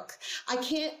Hollow Brook. I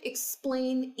can't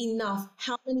explain enough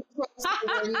how many crows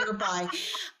were nearby.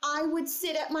 I would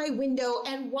sit at my window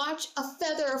and watch a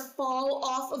feather fall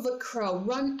off of a crow,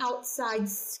 run outside,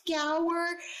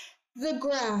 scour the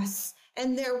grass,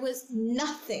 and there was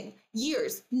nothing.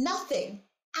 Years, nothing.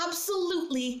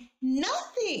 Absolutely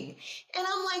nothing. And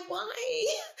I'm like, why?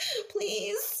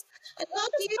 Please. I love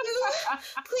you.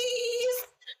 Please.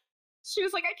 She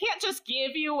was like, I can't just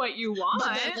give you what you want.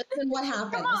 But then listen what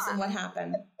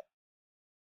happened.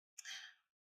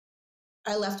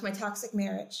 I left my toxic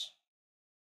marriage.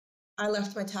 I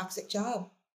left my toxic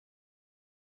job.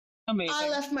 Amazing. I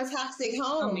left my toxic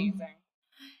home. Amazing.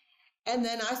 And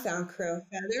then I found crow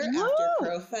feather after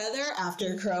crow feather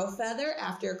after crow feather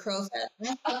after crow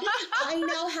feather. I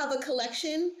now have a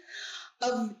collection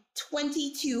of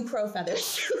 22 crow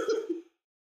feathers.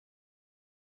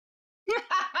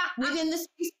 Within the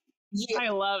space of a year. I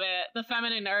love it. The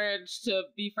feminine urge to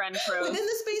befriend crows. Within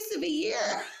the space of a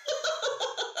year.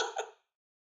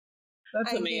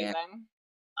 That's amazing.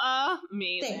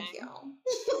 Amazing. Thank you.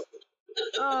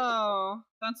 Oh,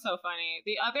 that's so funny.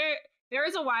 There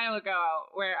was a while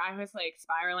ago where I was like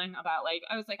spiraling about like,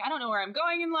 I was like, I don't know where I'm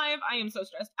going in life. I am so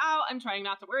stressed out. I'm trying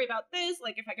not to worry about this.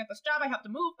 Like if I get this job, I have to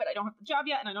move, but I don't have the job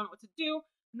yet and I don't know what to do.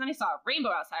 And then I saw a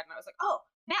rainbow outside and I was like, oh,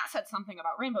 Matt said something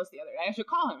about rainbows the other day. I should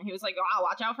call him. He was like, oh,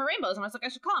 watch out for rainbows. And I was like, I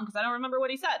should call him because I don't remember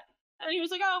what he said. And he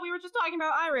was like, oh, we were just talking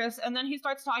about Iris. And then he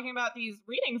starts talking about these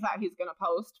readings that he's going to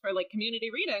post for like community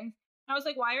readings. And I was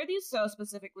like, why are these so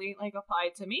specifically like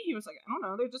applied to me? He was like, I don't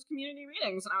know. They're just community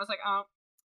readings. And I was like, oh,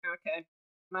 okay.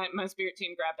 My spirit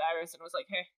team grabbed Iris and was like,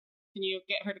 hey, can you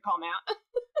get her to call Matt?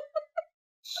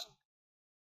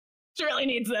 She really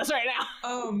needs this right now.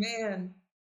 Oh, man.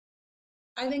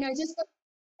 I think I just...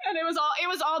 And it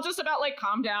was all just about like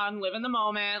calm down, live in the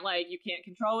moment, like you can't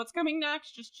control what's coming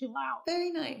next, just chill out. Very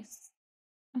nice.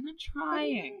 And I'm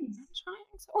trying. Nice. I'm trying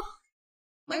so hard.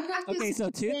 My practice okay, so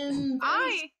has been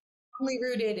strongly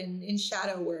rooted in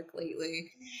shadow work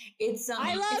lately.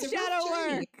 I love shadow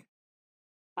work.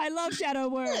 I love shadow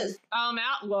work. Yes.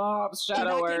 Matt loves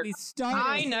shadow work. Get me started.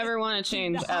 I never want to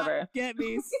change ever. Get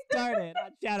me started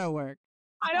on shadow work.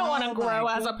 I don't want to grow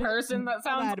as a person. That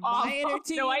sounds awful. My inner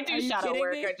teen, no, I do shadow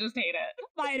work. Me? I just hate it.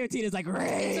 My inner teen is like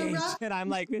rage, and I'm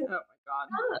like, oh my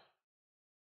god.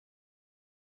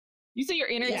 You say your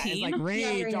inner teen? It's like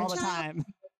rage all the time.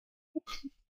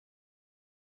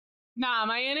 Nah,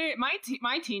 my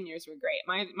teen years were great.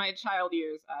 My child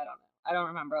years, I don't know. I don't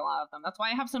remember a lot of them. That's why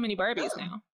I have so many Barbies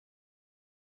now.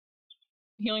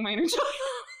 Healing my inner child.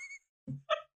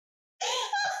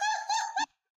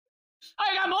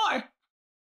 I got more.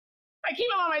 I keep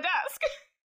them on my desk.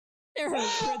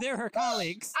 They're her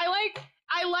colleagues. I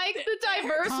like the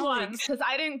diverse ones because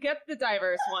I didn't get the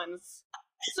diverse ones.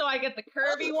 So I get the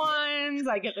curvy ones.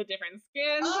 I get the different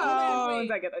skin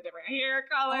tones. I get the different hair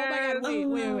colors. Oh my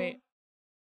god! Wait.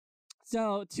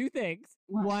 So 2 things.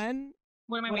 What? One,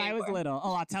 what am I when I was for? little.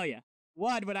 Oh, I'll tell you.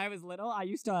 One, when I was little, I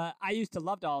used to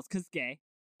love dolls because gay,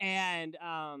 and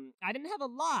I didn't have a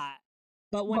lot.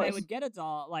 But when I would get a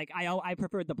doll, like I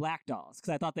preferred the black dolls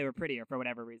because I thought they were prettier for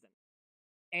whatever reason.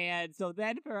 And so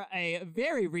then for a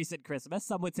very recent Christmas,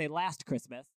 some would say last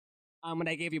Christmas, when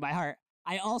I gave you my heart,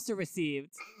 I also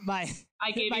received my...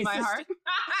 I gave you my heart?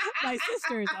 My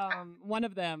sisters, one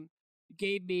of them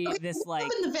gave me this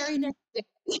like... The very next day.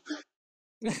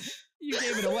 You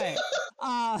gave it away.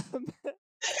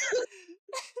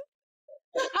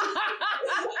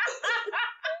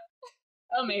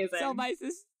 Amazing. So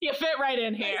you fit right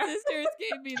in here. My sisters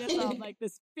gave me this like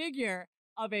this figure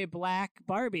of a black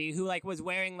Barbie who like was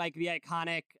wearing like the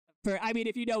iconic.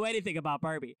 If you know anything about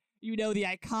Barbie, you know the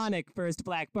iconic first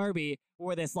black Barbie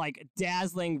wore this like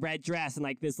dazzling red dress and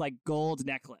like this like gold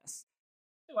necklace.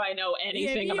 Do I know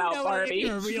anything about Barbie? If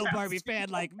you're a real Barbie fan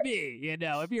like me,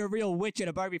 if you're a real witch and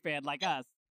a Barbie fan like us.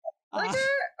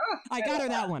 I got her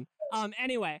that one.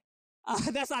 Anyway,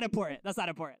 that's not important.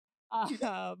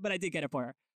 But I did get it for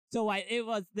her. So it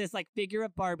was this like figure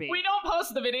of Barbie. We don't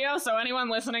post the video, so anyone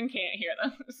listening can't hear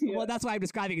this. Well, that's why I'm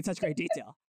describing in such great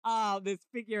detail. This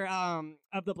figure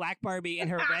of the black Barbie in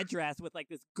her red dress with like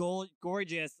this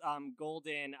gorgeous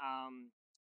golden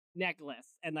necklace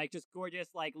and like just gorgeous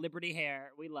like Liberty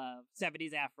hair. We love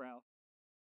 70s afro.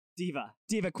 Diva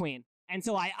queen. And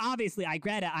so I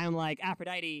read it. I'm like,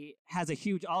 Aphrodite has a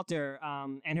huge altar,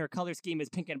 and her color scheme is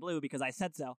pink and blue because I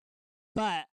said so.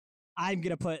 But I'm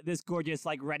going to put this gorgeous,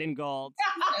 like, red and gold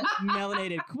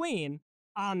melanated queen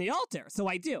on the altar. So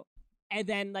I do. And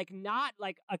then, like, not,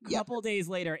 like, a couple days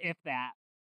later, if that,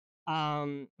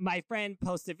 my friend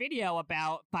posts a video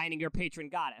about finding your patron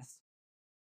goddess.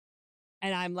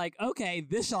 And I'm like, okay,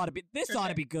 this ought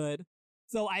to be good.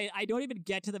 So I don't even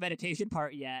get to the meditation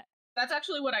part yet. That's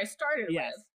actually what I started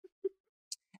with.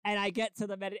 And I get to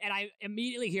and I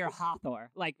immediately hear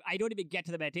Hathor. Like, I don't even get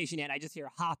to the meditation yet. I just hear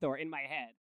Hathor in my head.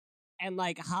 And,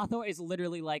 like, Hathor is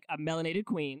literally, like, a melanated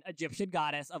queen, Egyptian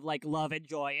goddess of, like, love and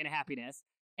joy and happiness.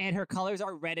 And her colors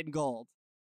are red and gold.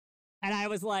 And I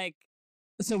was like,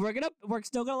 so we're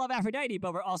still gonna love Aphrodite,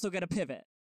 but we're also gonna pivot.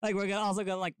 Like, we're also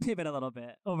gonna, like, pivot a little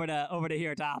bit over to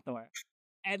here to Hathor.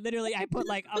 And literally, I put,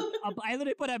 like, I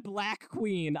literally put a black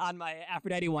queen on my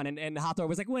Aphrodite one, and Hathor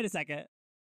was like, wait a second.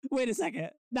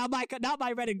 Not my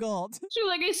red and gold. She was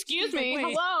like, excuse me, like,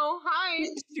 hello, hi.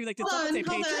 She was like, did someone say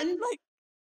patron? Like,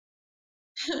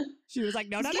 she was like,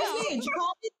 no. Excuse me,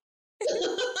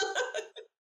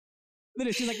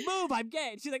 Literally, she's like, move, I'm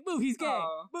gay. She's like, move, he's gay.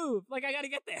 Oh. Move, like, I gotta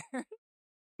get there.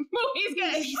 Move, he's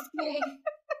gay.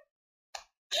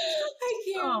 I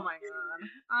can't. Oh my god.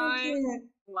 I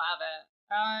love it.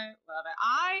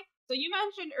 So you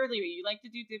mentioned earlier you like to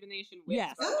do divination with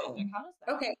magic. How does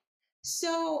that? Okay.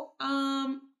 So,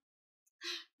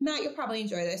 Matt, you'll probably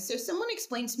enjoy this. So someone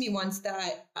explained to me once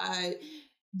that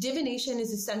divination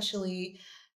is essentially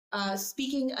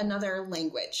speaking another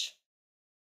language.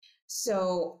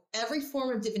 So every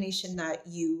form of divination that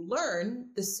you learn,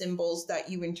 the symbols that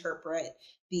you interpret,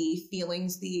 the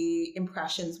feelings, the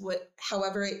impressions,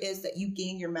 however it is that you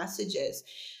gain your messages,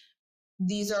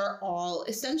 these are all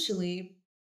essentially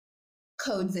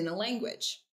codes in a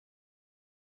language.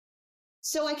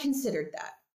 So I considered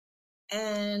that.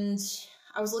 And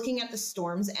I was looking at the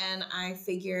storms and I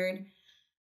figured,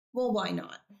 well, why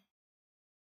not?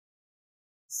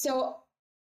 So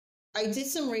I did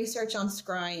some research on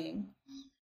scrying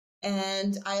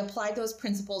and I applied those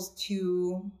principles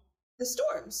to the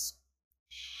storms.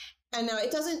 And now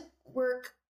it doesn't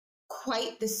work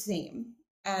quite the same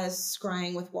as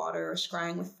scrying with water or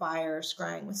scrying with fire or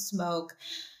scrying with smoke,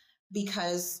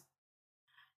 because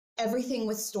everything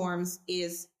with storms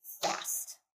is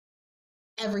fast.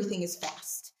 Everything is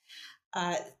fast.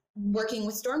 Working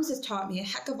with storms has taught me a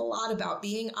heck of a lot about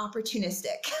being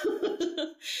opportunistic.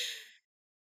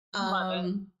 Love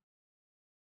it.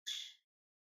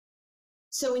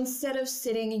 So instead of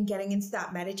sitting and getting into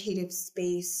that meditative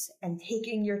space and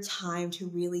taking your time to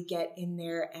really get in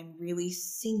there and really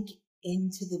sink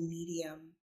into the medium,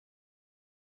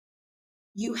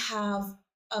 you have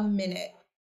a minute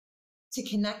to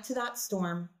connect to that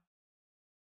storm.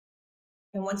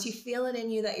 And once you feel it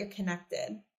in you that you're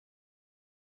connected,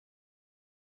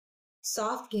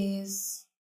 soft gaze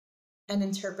and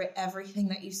interpret everything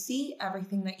that you see,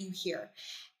 everything that you hear.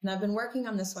 And I've been working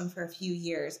on this one for a few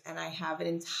years, and I have an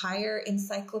entire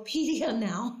encyclopedia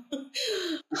now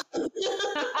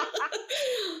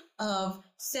of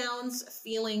sounds,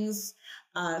 feelings,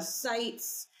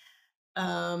 sights,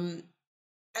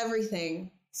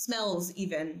 everything, smells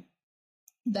even,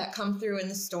 that come through in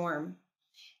the storm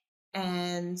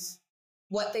and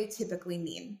what they typically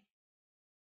mean.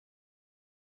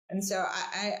 And so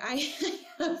I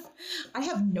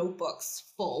have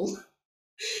notebooks full.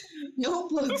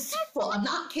 Notebooks full. I'm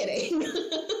not kidding.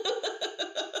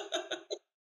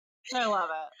 I love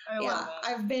it. I love it.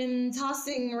 I've been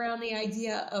tossing around the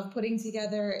idea of putting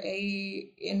together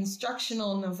a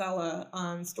instructional novella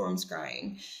on storm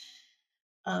scrying.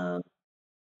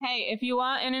 Hey, if you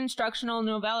want an instructional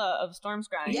novella of storm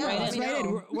scrying, write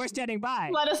it. We're standing by.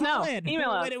 Let us know.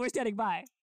 Email us. We're standing by.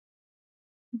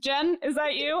 Jen, is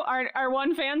that you? Our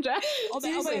one fan, Jen?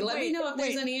 Seriously, let me know if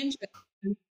there's any interest.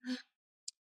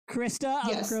 Krista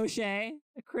of Crochet.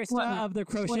 Krista of the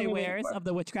Crochet Wares of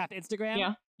the Witchcraft Instagram.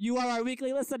 Yeah. You are our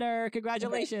weekly listener.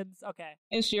 Congratulations. Okay.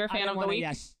 Is she your fan of the week?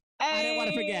 Yes. Hey, I don't want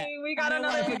to forget. We got another.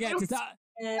 I don't want to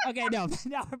forget. Okay, no.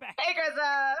 Now we're back. Hey,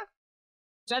 Krista.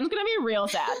 Jen's going to be real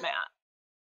sad, Matt.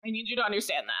 I need you to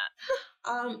understand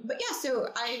that. But yeah, so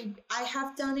I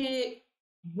have done it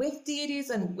with deities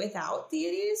and without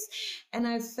deities. And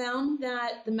I've found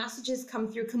that the messages come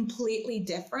through completely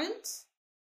different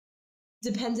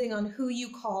depending on who you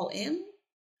call in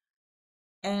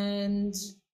and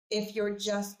if you're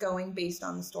just going based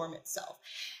on the storm itself.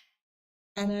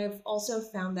 And I've also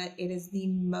found that it is the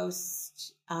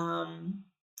most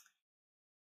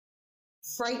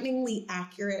frighteningly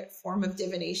accurate form of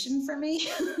divination for me.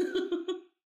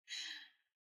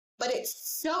 But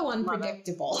it's so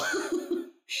unpredictable.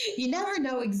 You never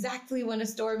know exactly when a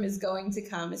storm is going to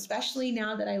come, especially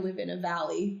now that I live in a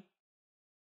valley.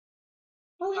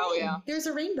 Oh, hey, yeah. There's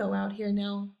a rainbow out here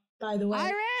now, by the way.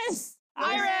 Iris!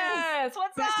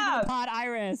 What's Best up? of the pod,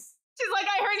 Iris. She's like,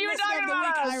 I heard you were talking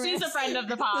about us. Iris. She's a friend of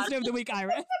the pod. Listener of the week,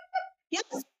 Iris. Yes.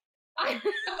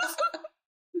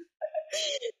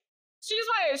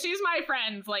 She's my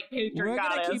friend's like patron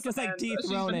goddess. We're gonna keep just like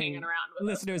dethroning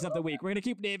listeners of the week. We're gonna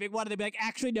keep naming one of them. Be like,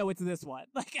 actually, no, it's this one.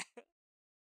 Like,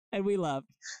 and we love.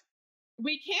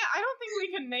 We can't. I don't think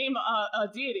we can name a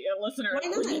deity a listener.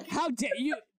 How dare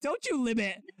you? Don't you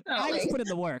limit? Iris put in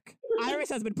the work. Iris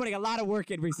has been putting a lot of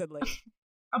work in recently.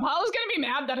 Apollo's gonna be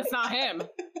mad that it's not him.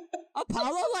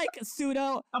 Apollo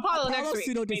Apollo next week,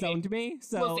 pseudo disowned me,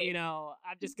 so we'll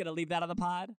I'm just gonna leave that on the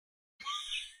pod.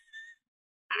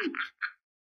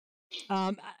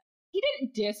 He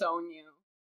didn't disown you.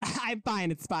 I'm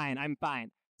fine. It's fine. I'm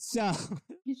fine. So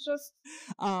he's just.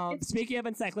 Speaking of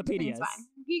encyclopedias, it's fine.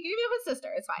 He gave you his sister.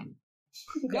 It's fine.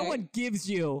 Okay. No one gives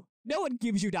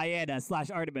you Diana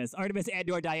 / Artemis. Artemis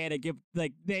and/or Diana give they're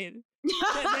in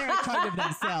charge of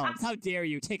themselves. How dare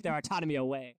you take their autonomy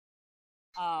away?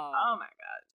 Oh my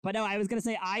god. But no, I was gonna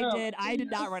say I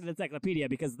did not run an encyclopedia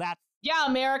because that's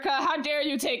America. How dare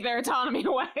you take their autonomy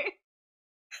away?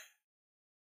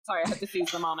 Sorry, I had to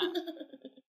seize the moment.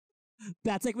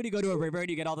 That's like when you go to a river and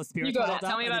you get all the spirits piled up.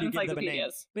 Tell me about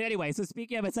encyclopedias. But anyway, so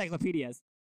speaking of encyclopedias,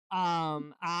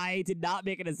 I did not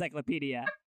make an encyclopedia,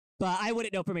 But I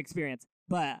wouldn't know from experience.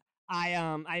 But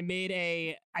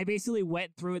I basically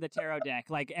went through the tarot deck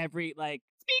like every like.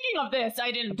 Speaking of this,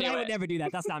 I didn't do it. I would never do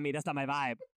that. That's not me. That's not my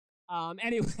vibe.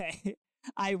 Anyway,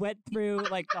 I went through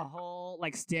like the whole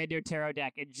like standard tarot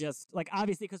deck and just like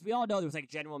obviously because we all know there was like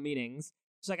general meanings.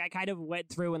 So like I kind of went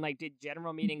through and like did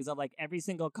general meanings of like every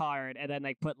single card and then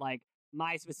like put like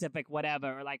my specific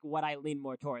whatever or like what I lean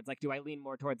more towards. Like do I lean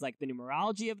more towards like the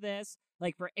numerology of this?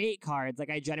 Like for 8 cards, like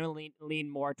I generally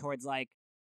lean more towards like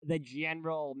the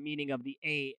general meaning of the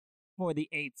 8 for the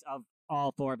 8s of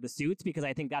all 4 of the suits because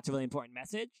I think that's a really important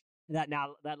message that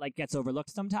now that like gets overlooked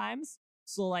sometimes.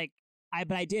 So like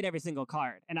I did every single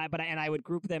card and I would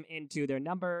group them into their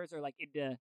numbers or like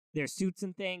into their suits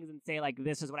and things and say like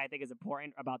this is what I think is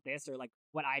important about this or like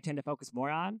what I tend to focus more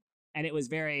on, and it was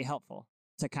very helpful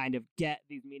to kind of get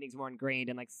these meanings more ingrained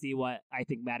and like see what I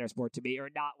think matters more to me or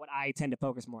not what I tend to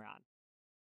focus more on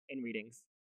in readings.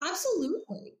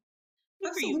 Absolutely.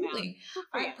 Absolutely.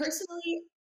 I personally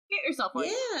get yourself one.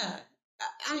 Yeah.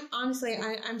 I honestly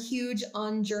I'm huge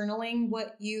on journaling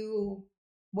what you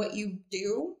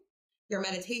do, your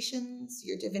meditations,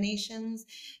 your divinations.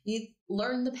 You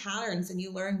learn the patterns and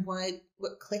you learn what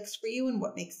clicks for you and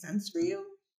what makes sense for you.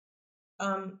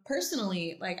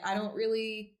 Personally, like I don't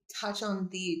really touch on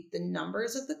the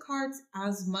numbers of the cards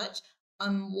as much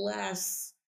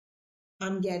unless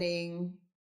I'm getting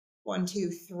 1, 2,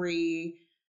 3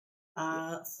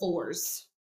 4s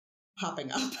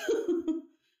popping up.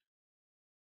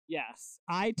 Yes,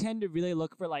 I tend to really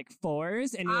look for like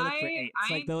 4s and really look for 8s.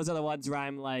 Like those are the ones where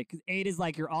I'm like 8 is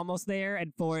like you're almost there,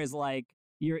 and 4 is like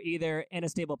you're either in a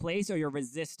stable place or you're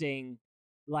resisting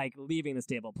like leaving the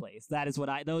stable place. That is what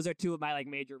those are 2 of my like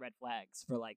major red flags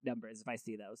for like numbers if I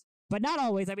see those. But not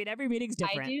always. I mean, every reading's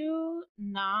different. I do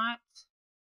not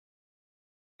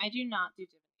do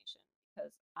divination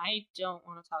because I don't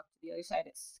want to talk to the other side.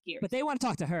 It's scary. But they want to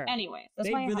talk to her. Anyways,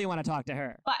 they really want to talk to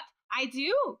her. But I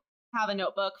do have a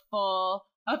notebook full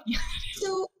of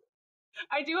So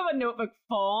I do have a notebook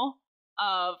full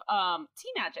of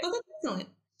tea magic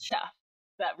stuff,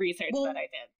 that research that I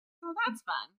did. So that's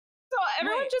fun. So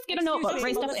everyone just get a notebook.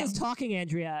 While this is talking,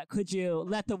 Andrea, could you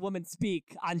let the woman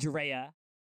speak, Andrea?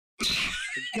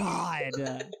 God.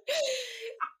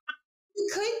 You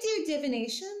could do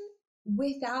divination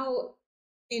without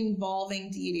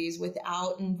involving deities,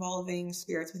 without involving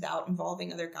spirits, without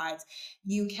involving other guides.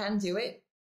 You can do it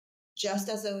just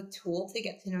as a tool to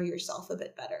get to know yourself a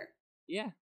bit better. Yeah.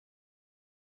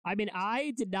 I mean,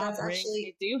 I did not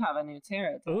I do have a new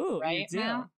tarot deck right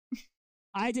now.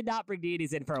 I did not bring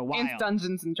deities in for a while. It's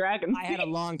Dungeons and Dragons. I had a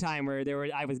long time where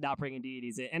I was not bringing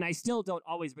deities in, and I still don't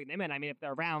always bring them in. I mean, if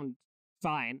they're around,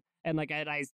 fine. And like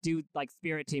I do like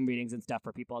spirit team readings and stuff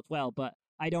for people as well, but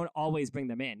I don't always bring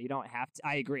them in. You don't have to.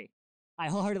 I agree. I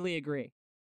wholeheartedly agree.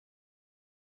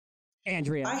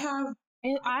 Andrea. I don't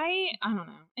know.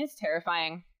 It's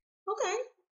terrifying. Okay.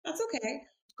 That's okay.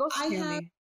 Go scare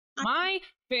me. My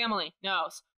family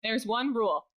knows there's one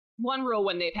rule. One rule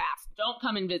when they pass. Don't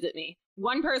come and visit me.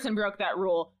 One person broke that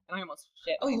rule, and I almost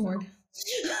shit myself. Lord.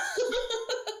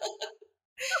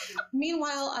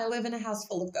 Meanwhile, I live in a house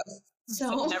full of ghosts.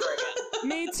 So never again.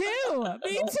 Me too.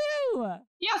 Me too.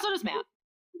 Yeah, so does Matt.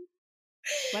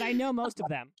 But I know most of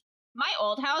them. My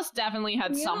old house definitely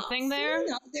had something there.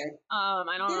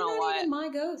 I don't know what. They're not even my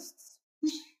ghosts.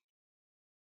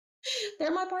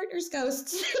 They're my partner's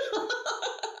ghosts.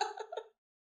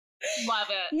 Love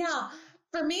it. Yeah.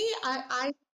 For me,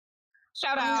 I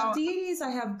shout out. I have deities,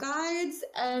 I have guides,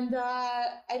 and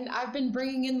I've been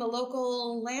bringing in the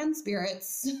local land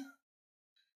spirits.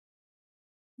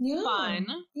 Yeah. Fun.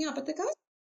 Yeah, but the ghosts.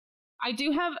 I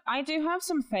do have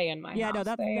some fae in my house. Yeah, no,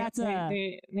 that's they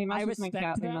mess with my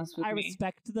cat. They mess with me. I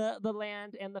respect the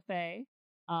land and the fae.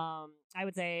 I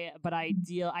would say, but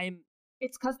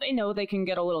It's because they know they can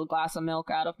get a little glass of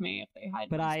milk out of me if they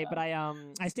hide.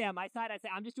 I stay on my side. I say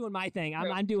I'm just doing my thing.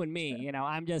 I'm doing me. You know,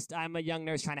 I'm a young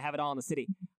nurse trying to have it all in the city.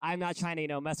 I'm not trying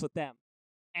to mess with them.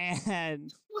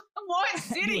 And what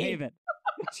city? New Haven.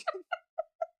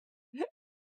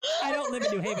 I don't live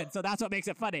in New Haven, so that's what makes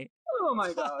it funny. Oh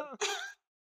my god.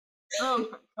 Oh my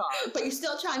god. But you're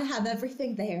still trying to have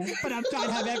everything there. But I'm trying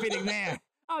to have everything there.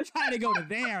 I'm trying to go to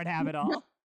there and have it all.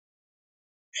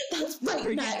 That's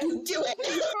right, Matt. You do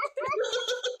it.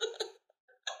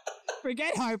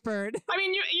 Forget Hartford. I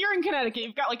mean, you're in Connecticut.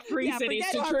 You've got like 3 cities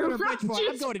to choose from.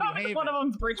 I'm going to New Haven. One of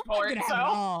them's Bridgeport. So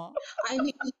I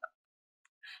mean,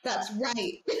 that's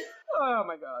right. Oh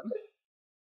my god.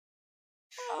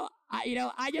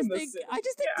 I just think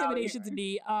divination's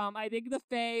neat. I think the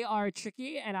Fae are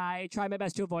tricky, and I try my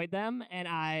best to avoid them. And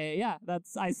I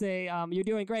say, you're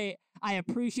doing great. I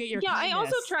appreciate your kindness. I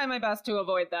also try my best to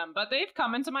avoid them, but they've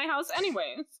come into my house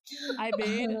anyways. I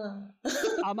mean,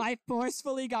 I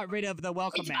forcefully got rid of the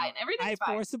welcome mat. Everything's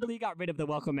fine. Forcibly got rid of the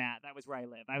welcome mat. That was where I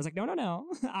live. I was like, no.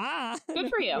 Good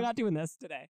for you. We're not doing this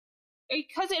today.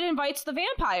 Because it invites the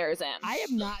vampires in. I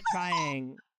am not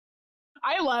trying.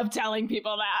 I love telling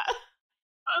people that.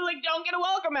 I'm like, don't get a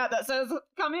welcome mat that says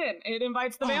come in. It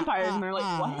invites the vampires. And they're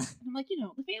like, what? And I'm like, the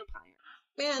vampire.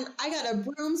 Man, I got a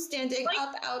broom standing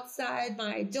up outside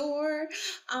my door.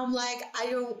 I'm like, I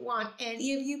don't want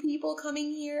any of you people coming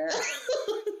here.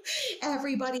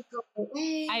 Everybody go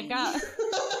away. I've got...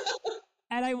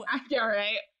 All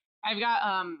right. I've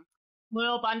got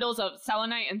little bundles of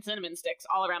selenite and cinnamon sticks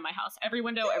all around my house. Every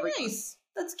window, every nice.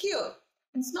 That's cute.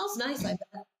 It smells nice, I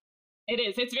bet. It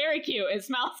is. It's very cute. It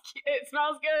smells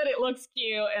good. It looks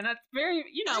cute. And it's very,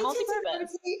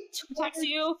 multi-purpose. Protects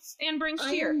you and brings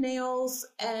cheer. Nails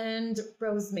and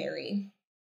rosemary.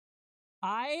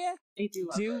 I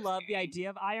do love the idea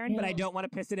of iron, but I don't want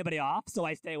to piss anybody off, so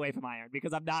I stay away from iron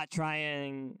because I'm not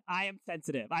trying. I am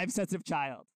sensitive. I'm a sensitive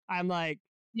child. I'm like...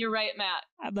 You're right, Matt.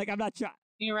 I'm not trying.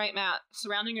 You're right, Matt.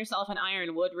 Surrounding yourself in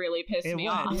iron would really piss me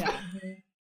off. Yeah.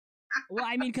 Well,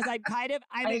 I mean, because I'm kind of...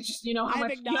 you know how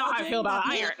I feel about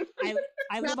iron.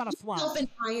 I live on a swamp. In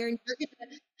iron,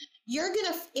 you're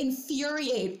gonna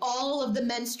infuriate all of the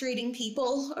menstruating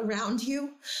people around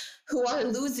you who are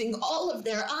losing all of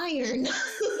their iron.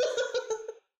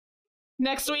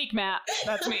 Next week, Matt.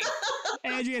 That's me.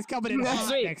 Andrea's coming in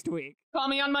next week. Call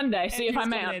me on Monday. See if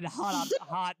I'm mad.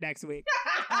 Hot next week.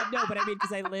 No, but I mean,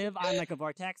 because I live on like a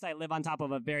vortex. I live on top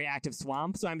of a very active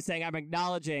swamp. So I'm saying I'm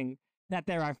acknowledging that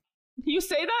there are... You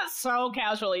say that so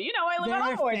casually. I live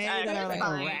on a vortex. That are like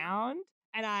around.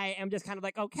 And I am just kind of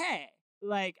like, okay.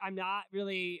 Like, I'm not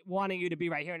really wanting you to be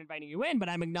right here and inviting you in, but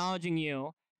I'm acknowledging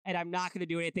you. And I'm not going to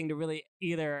do anything to really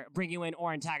either bring you in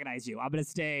or antagonize you. I'm going to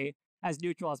stay as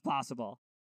neutral as possible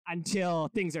until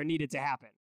things are needed to happen.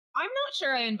 I'm not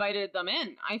sure I invited them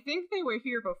in. I think they were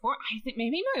here before. I think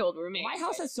maybe my old roommate. My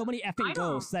house has so many effing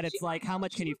ghosts that it's like, how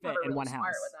much can you fit in one house?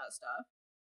 Smart with that stuff.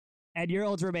 And your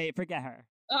old roommate, forget her.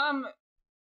 I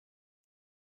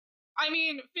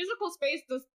mean, physical space,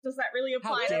 does that really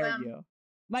apply to them? How dare you?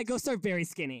 My ghosts are very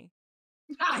skinny.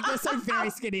 My ghosts are very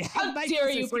skinny. How dare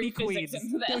you bring physics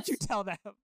into this? Don't you tell them.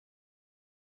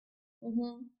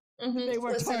 Mm-hmm. Mm-hmm. They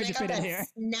worked hard to fit in here.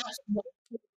 They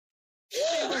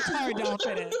worked hard to all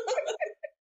fit in.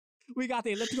 We got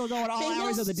the elliptical going all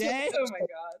hours of the day. Oh my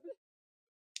god.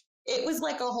 It was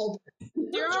like a whole... Do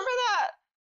you remember that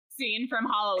scene from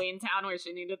Halloween Town where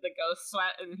she needed the ghost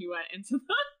sweat and he went into the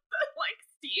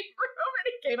steam room and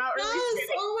he came out really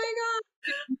skinny? Oh my god.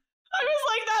 I was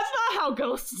like, that's not how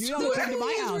ghosts do. You don't come to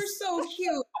my house. You're so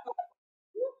cute.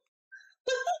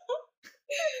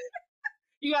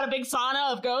 You got a big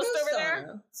sauna of ghosts over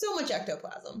there? So much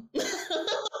ectoplasm.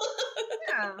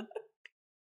 Yeah.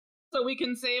 So we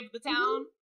can save the town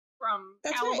from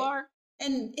Calabar. Right.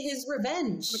 And his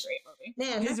revenge. What a great movie.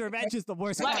 Man, his revenge is the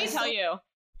worst. Let me tell you,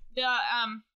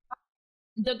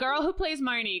 the girl who plays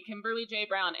Marnie, Kimberly J.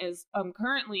 Brown, is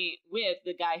currently with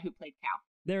the guy who played Cal.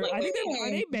 Are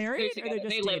they married?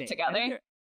 They live together.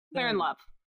 They're in love.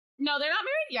 No, they're not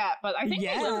married yet, but I think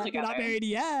they live together. They're not married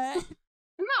yet. Isn't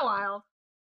that wild?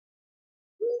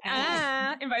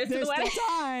 Invite us to the wedding. Still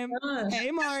time. Hey,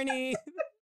 Marnie.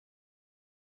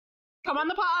 Come on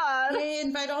the pod. Hey,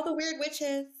 invite all the weird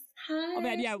witches. Hi. Oh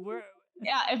man, yeah,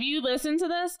 if you listen to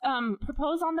this,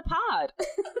 propose on the pod.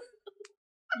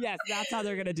 Yes, that's how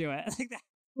they're gonna do it. Like that.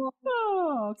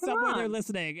 Oh, somewhere they're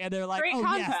listening and they're like, great "Oh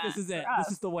content yes, this is it.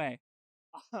 This is the way."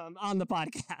 On the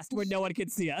podcast where no one can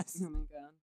see us. Oh my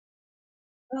god.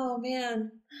 Oh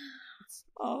man.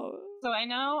 Oh. So I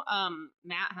know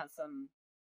Matt has some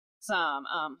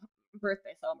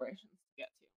birthday celebrations to get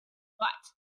to, but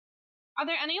are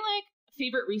there any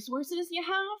favorite resources you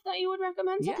have that you would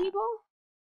recommend to people?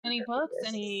 Any books?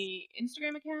 Any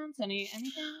Instagram accounts?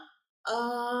 Anything?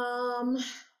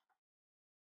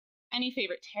 Any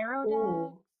favorite tarot decks?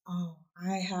 Oh,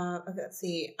 I have. Okay, let's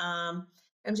see.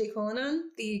 MJ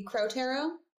Cullinan, the Crow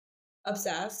Tarot.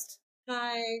 Obsessed.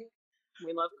 Hi.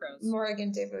 We love crows.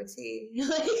 Morrigan devotee.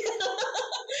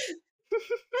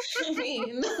 I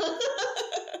mean,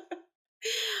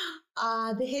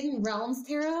 the Hidden Realms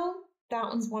Tarot. That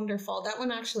one's wonderful. That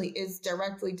one actually is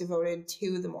directly devoted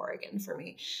to the Morrigan for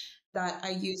me. That I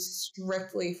use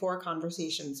strictly for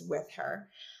conversations with her.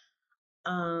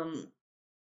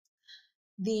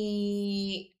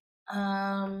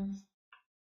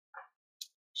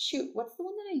 shoot, what's the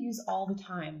one that I use all the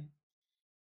time?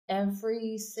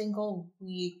 Every single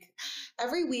week.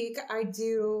 Every week I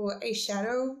do a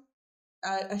shadow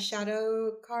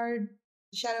card,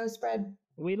 shadow spread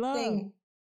We love thing.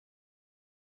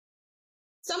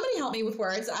 Somebody help me with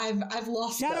words. I've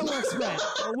lost shadow them. work spread.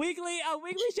 A weekly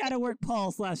shadow work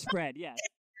poll / spread. Yes.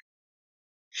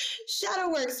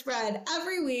 Shadow work spread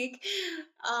every week.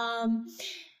 And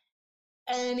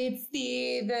it's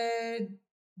the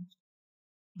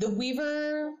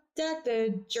Weaver deck,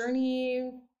 the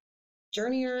Journeyer,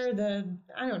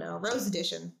 I don't know, Rose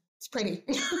Edition. It's pretty.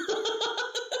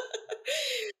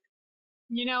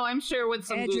 You know, I'm sure with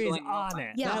some Andrew's Googling on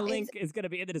it. Yeah, that link is going to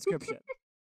be in the description.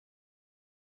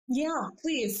 Yeah,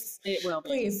 please. It will be.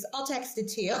 Please, I'll text it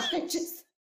to you.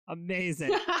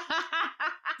 Amazing.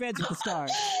 Feds with the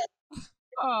stars.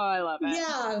 Oh, I love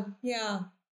it. Yeah.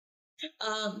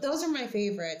 Those are my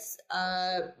favorites.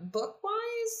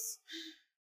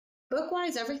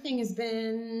 Book-wise, everything has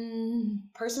been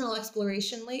personal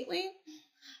exploration lately.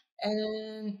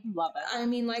 And love it. I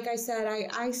mean, like I said,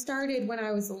 I started when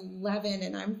I was 11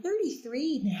 and I'm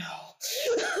 33 now.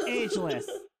 Ageless.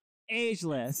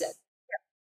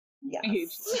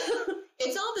 Yes.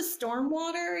 It's all the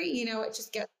stormwater, you know, it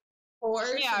just gets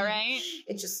poured. Yeah, right?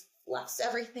 It just fluffs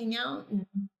everything out. And,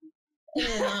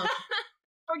 forget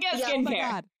Oh my skincare.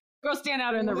 God. Go stand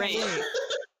out in the rain.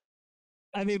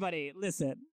 Everybody,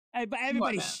 listen.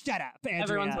 Everybody, shut up. Andrea,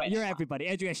 Everyone's waiting. you're everybody.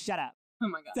 Andrea, shut up. Oh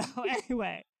my God. So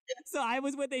anyway, I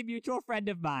was with a mutual friend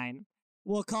of mine.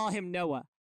 We'll call him Noah.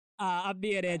 Of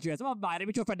me and Andrea's. Well, mine, a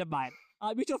mutual friend of mine.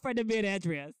 A mutual friend of me and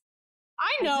Andrea's.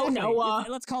 I know Exactly. Noah.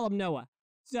 Let's call him Noah.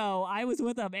 So I was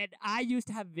with him, and I used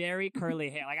to have very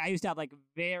curly hair. Like, I used to have, like,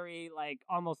 very, like,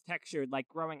 almost textured, like,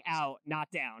 growing out,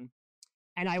 not down.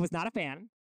 And I was not a fan.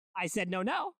 I said, no.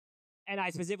 And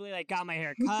I specifically, like, got my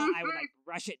hair cut. I would, like,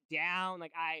 brush it down.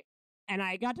 Like, I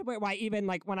got to the point where I even,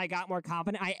 like, when I got more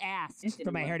confident, I asked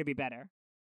for my hair to be better.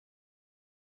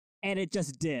 And it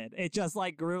just did. It just,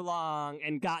 like, grew long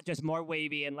and got just more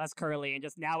wavy and less curly, and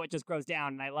just now it just grows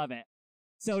down, and I love it.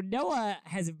 So Noah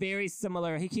has very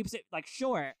similar, he keeps it, like,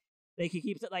 short. Like, he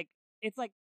keeps it, like, it's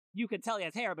like, you could tell he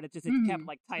has hair, but it's kept,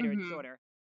 like, tighter and shorter.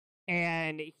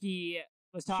 And he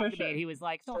was talking to me, and he was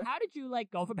like, so how did you,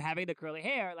 like, go from having the curly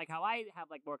hair, like how I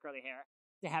have, like, more curly hair,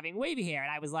 to having wavy hair?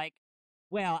 And I was like,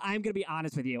 well, I'm going to be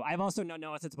honest with you. I've also known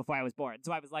Noah since before I was born.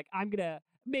 So I was like,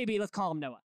 maybe let's call him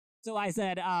Noah. So I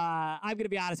said, I'm going to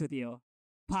be honest with you.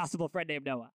 Possible friend named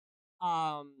Noah.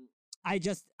 I'm a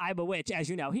witch, as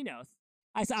you know. He knows.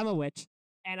 I said, I'm a witch.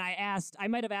 And I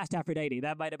might have asked Aphrodite.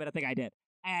 That might have been a thing I did.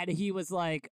 And he was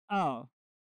like, oh.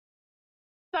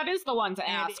 That is the one to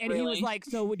ask, and he was like,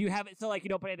 so would you have it, so, like, you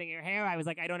don't put anything in your hair? I was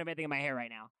like, I don't have anything in my hair right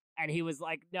now. And he was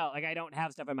like, no, like, I don't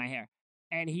have stuff in my hair.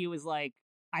 And he was like,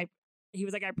 I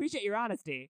appreciate your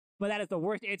honesty, but that is the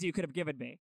worst answer you could have given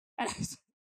me. And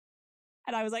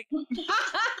I was like,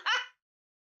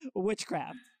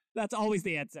 witchcraft. That's always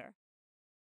the answer.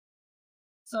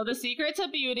 So the secret to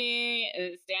beauty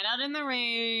is stand out in the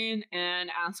rain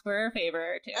and ask for a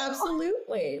favor, too.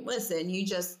 Absolutely. Listen, you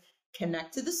just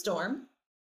connect to the storm,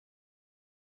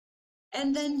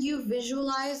 and then you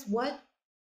visualize what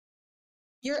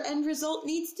your end result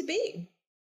needs to be.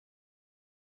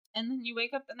 And then you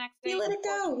wake up the next day. You let it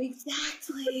go.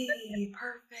 Exactly.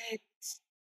 Perfect.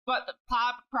 But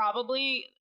probably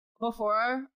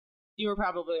before, you were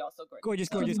probably also gorgeous.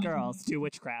 Gorgeous girls do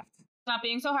witchcraft. Stop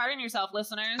being so hard on yourself,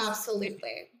 listeners.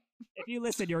 Absolutely. If you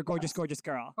listen, you're a gorgeous girl.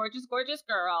 Gorgeous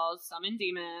girls summon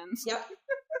demons. Yep.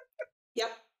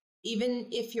 Yep. Even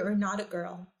if you're not a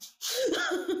girl.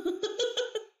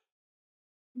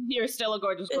 You're still a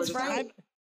gorgeous That's right. girl.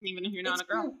 Even if you're not a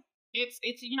girl. True. It's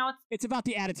about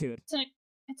the attitude.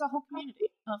 It's a whole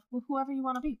community of whoever you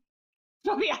want to be.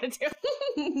 It's about the attitude.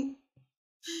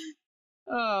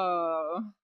 Oh.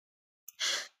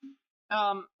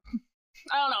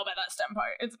 I don't know about that STEM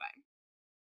part. It's fine.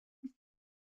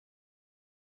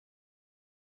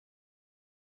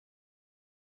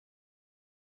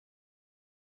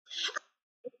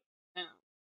 No.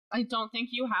 I don't think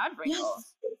you had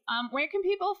wrinkles. Yes. Where can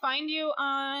people find you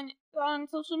on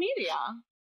social media?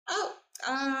 Oh,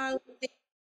 I'm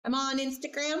on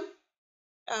Instagram,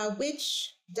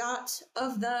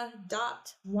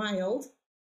 witch.of-the.wild.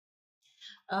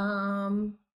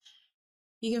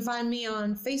 You can find me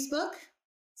on Facebook,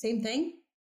 same thing.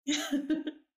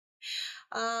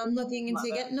 I'm looking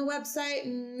into getting a website,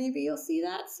 and maybe you'll see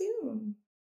that soon.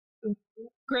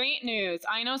 Great news.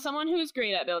 I know someone who's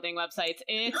great at building websites.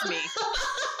 It's me.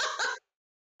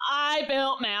 I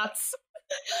built Matt's.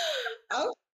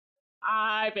 Oh.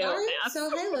 I built Matt's. So,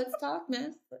 hey, let's talk,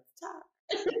 miss. Let's talk.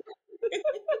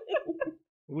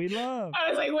 We love. I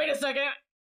was like, wait a second.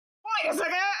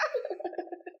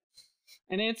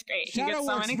 And it's great. Shadow you get so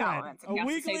work many spread. comments. A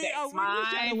weekly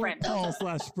shadow work call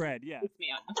 / spread. Yes. It's me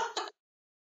on.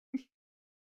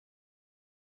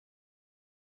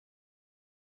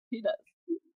 He does.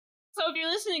 So if you're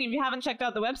listening, if you haven't checked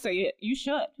out the website yet, you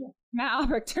should.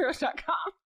 MattAlbrechtTarot.com.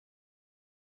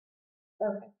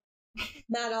 Okay.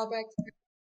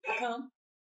 MattAlbrecht.com.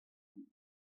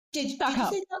 Did you say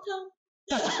 .com?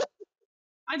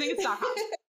 I think it's .com.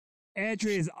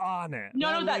 Andrea's on it.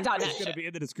 No, that .net. It's going to be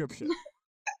in the description.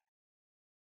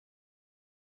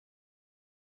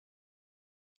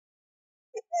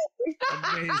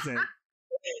 Amazing.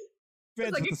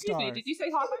 Fans like, with the excuse me, stars. did you say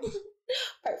Hawkeye?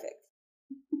 Perfect.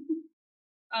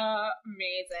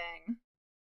 Amazing.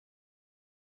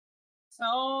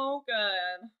 So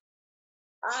good.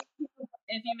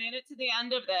 If you made it to the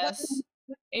end of this,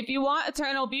 if you want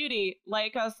eternal beauty,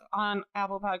 like us on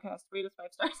Apple Podcasts, rate us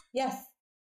 5 stars. Yes.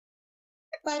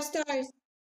 5 stars.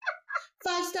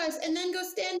 5 stars, and then go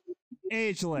stand.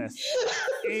 Ageless.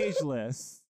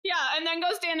 Ageless. Yeah, and then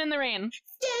go stand in the rain.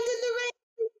 Stand in the rain.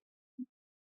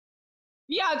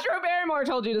 Yeah, Drew Barrymore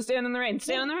told you to stand in the rain.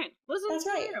 Stand in the rain. Listen That's to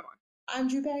right. Drew Barrymore. I'm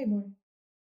Drew Barrymore.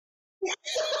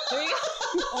 There you go.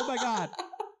 Oh my god.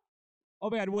 Oh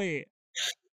my god, wait.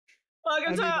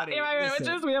 Welcome to Everybody, A-Brewin listen.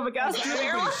 Witches. We have a guest.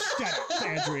 Everybody shut up,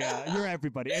 Andrea. You're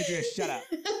everybody. Andrea, shut up.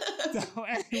 So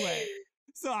anyway,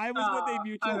 so I was with a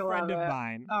mutual friend of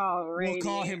mine. Oh, We'll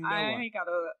call him Noah. I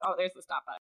gotta. Oh, there's the stop button.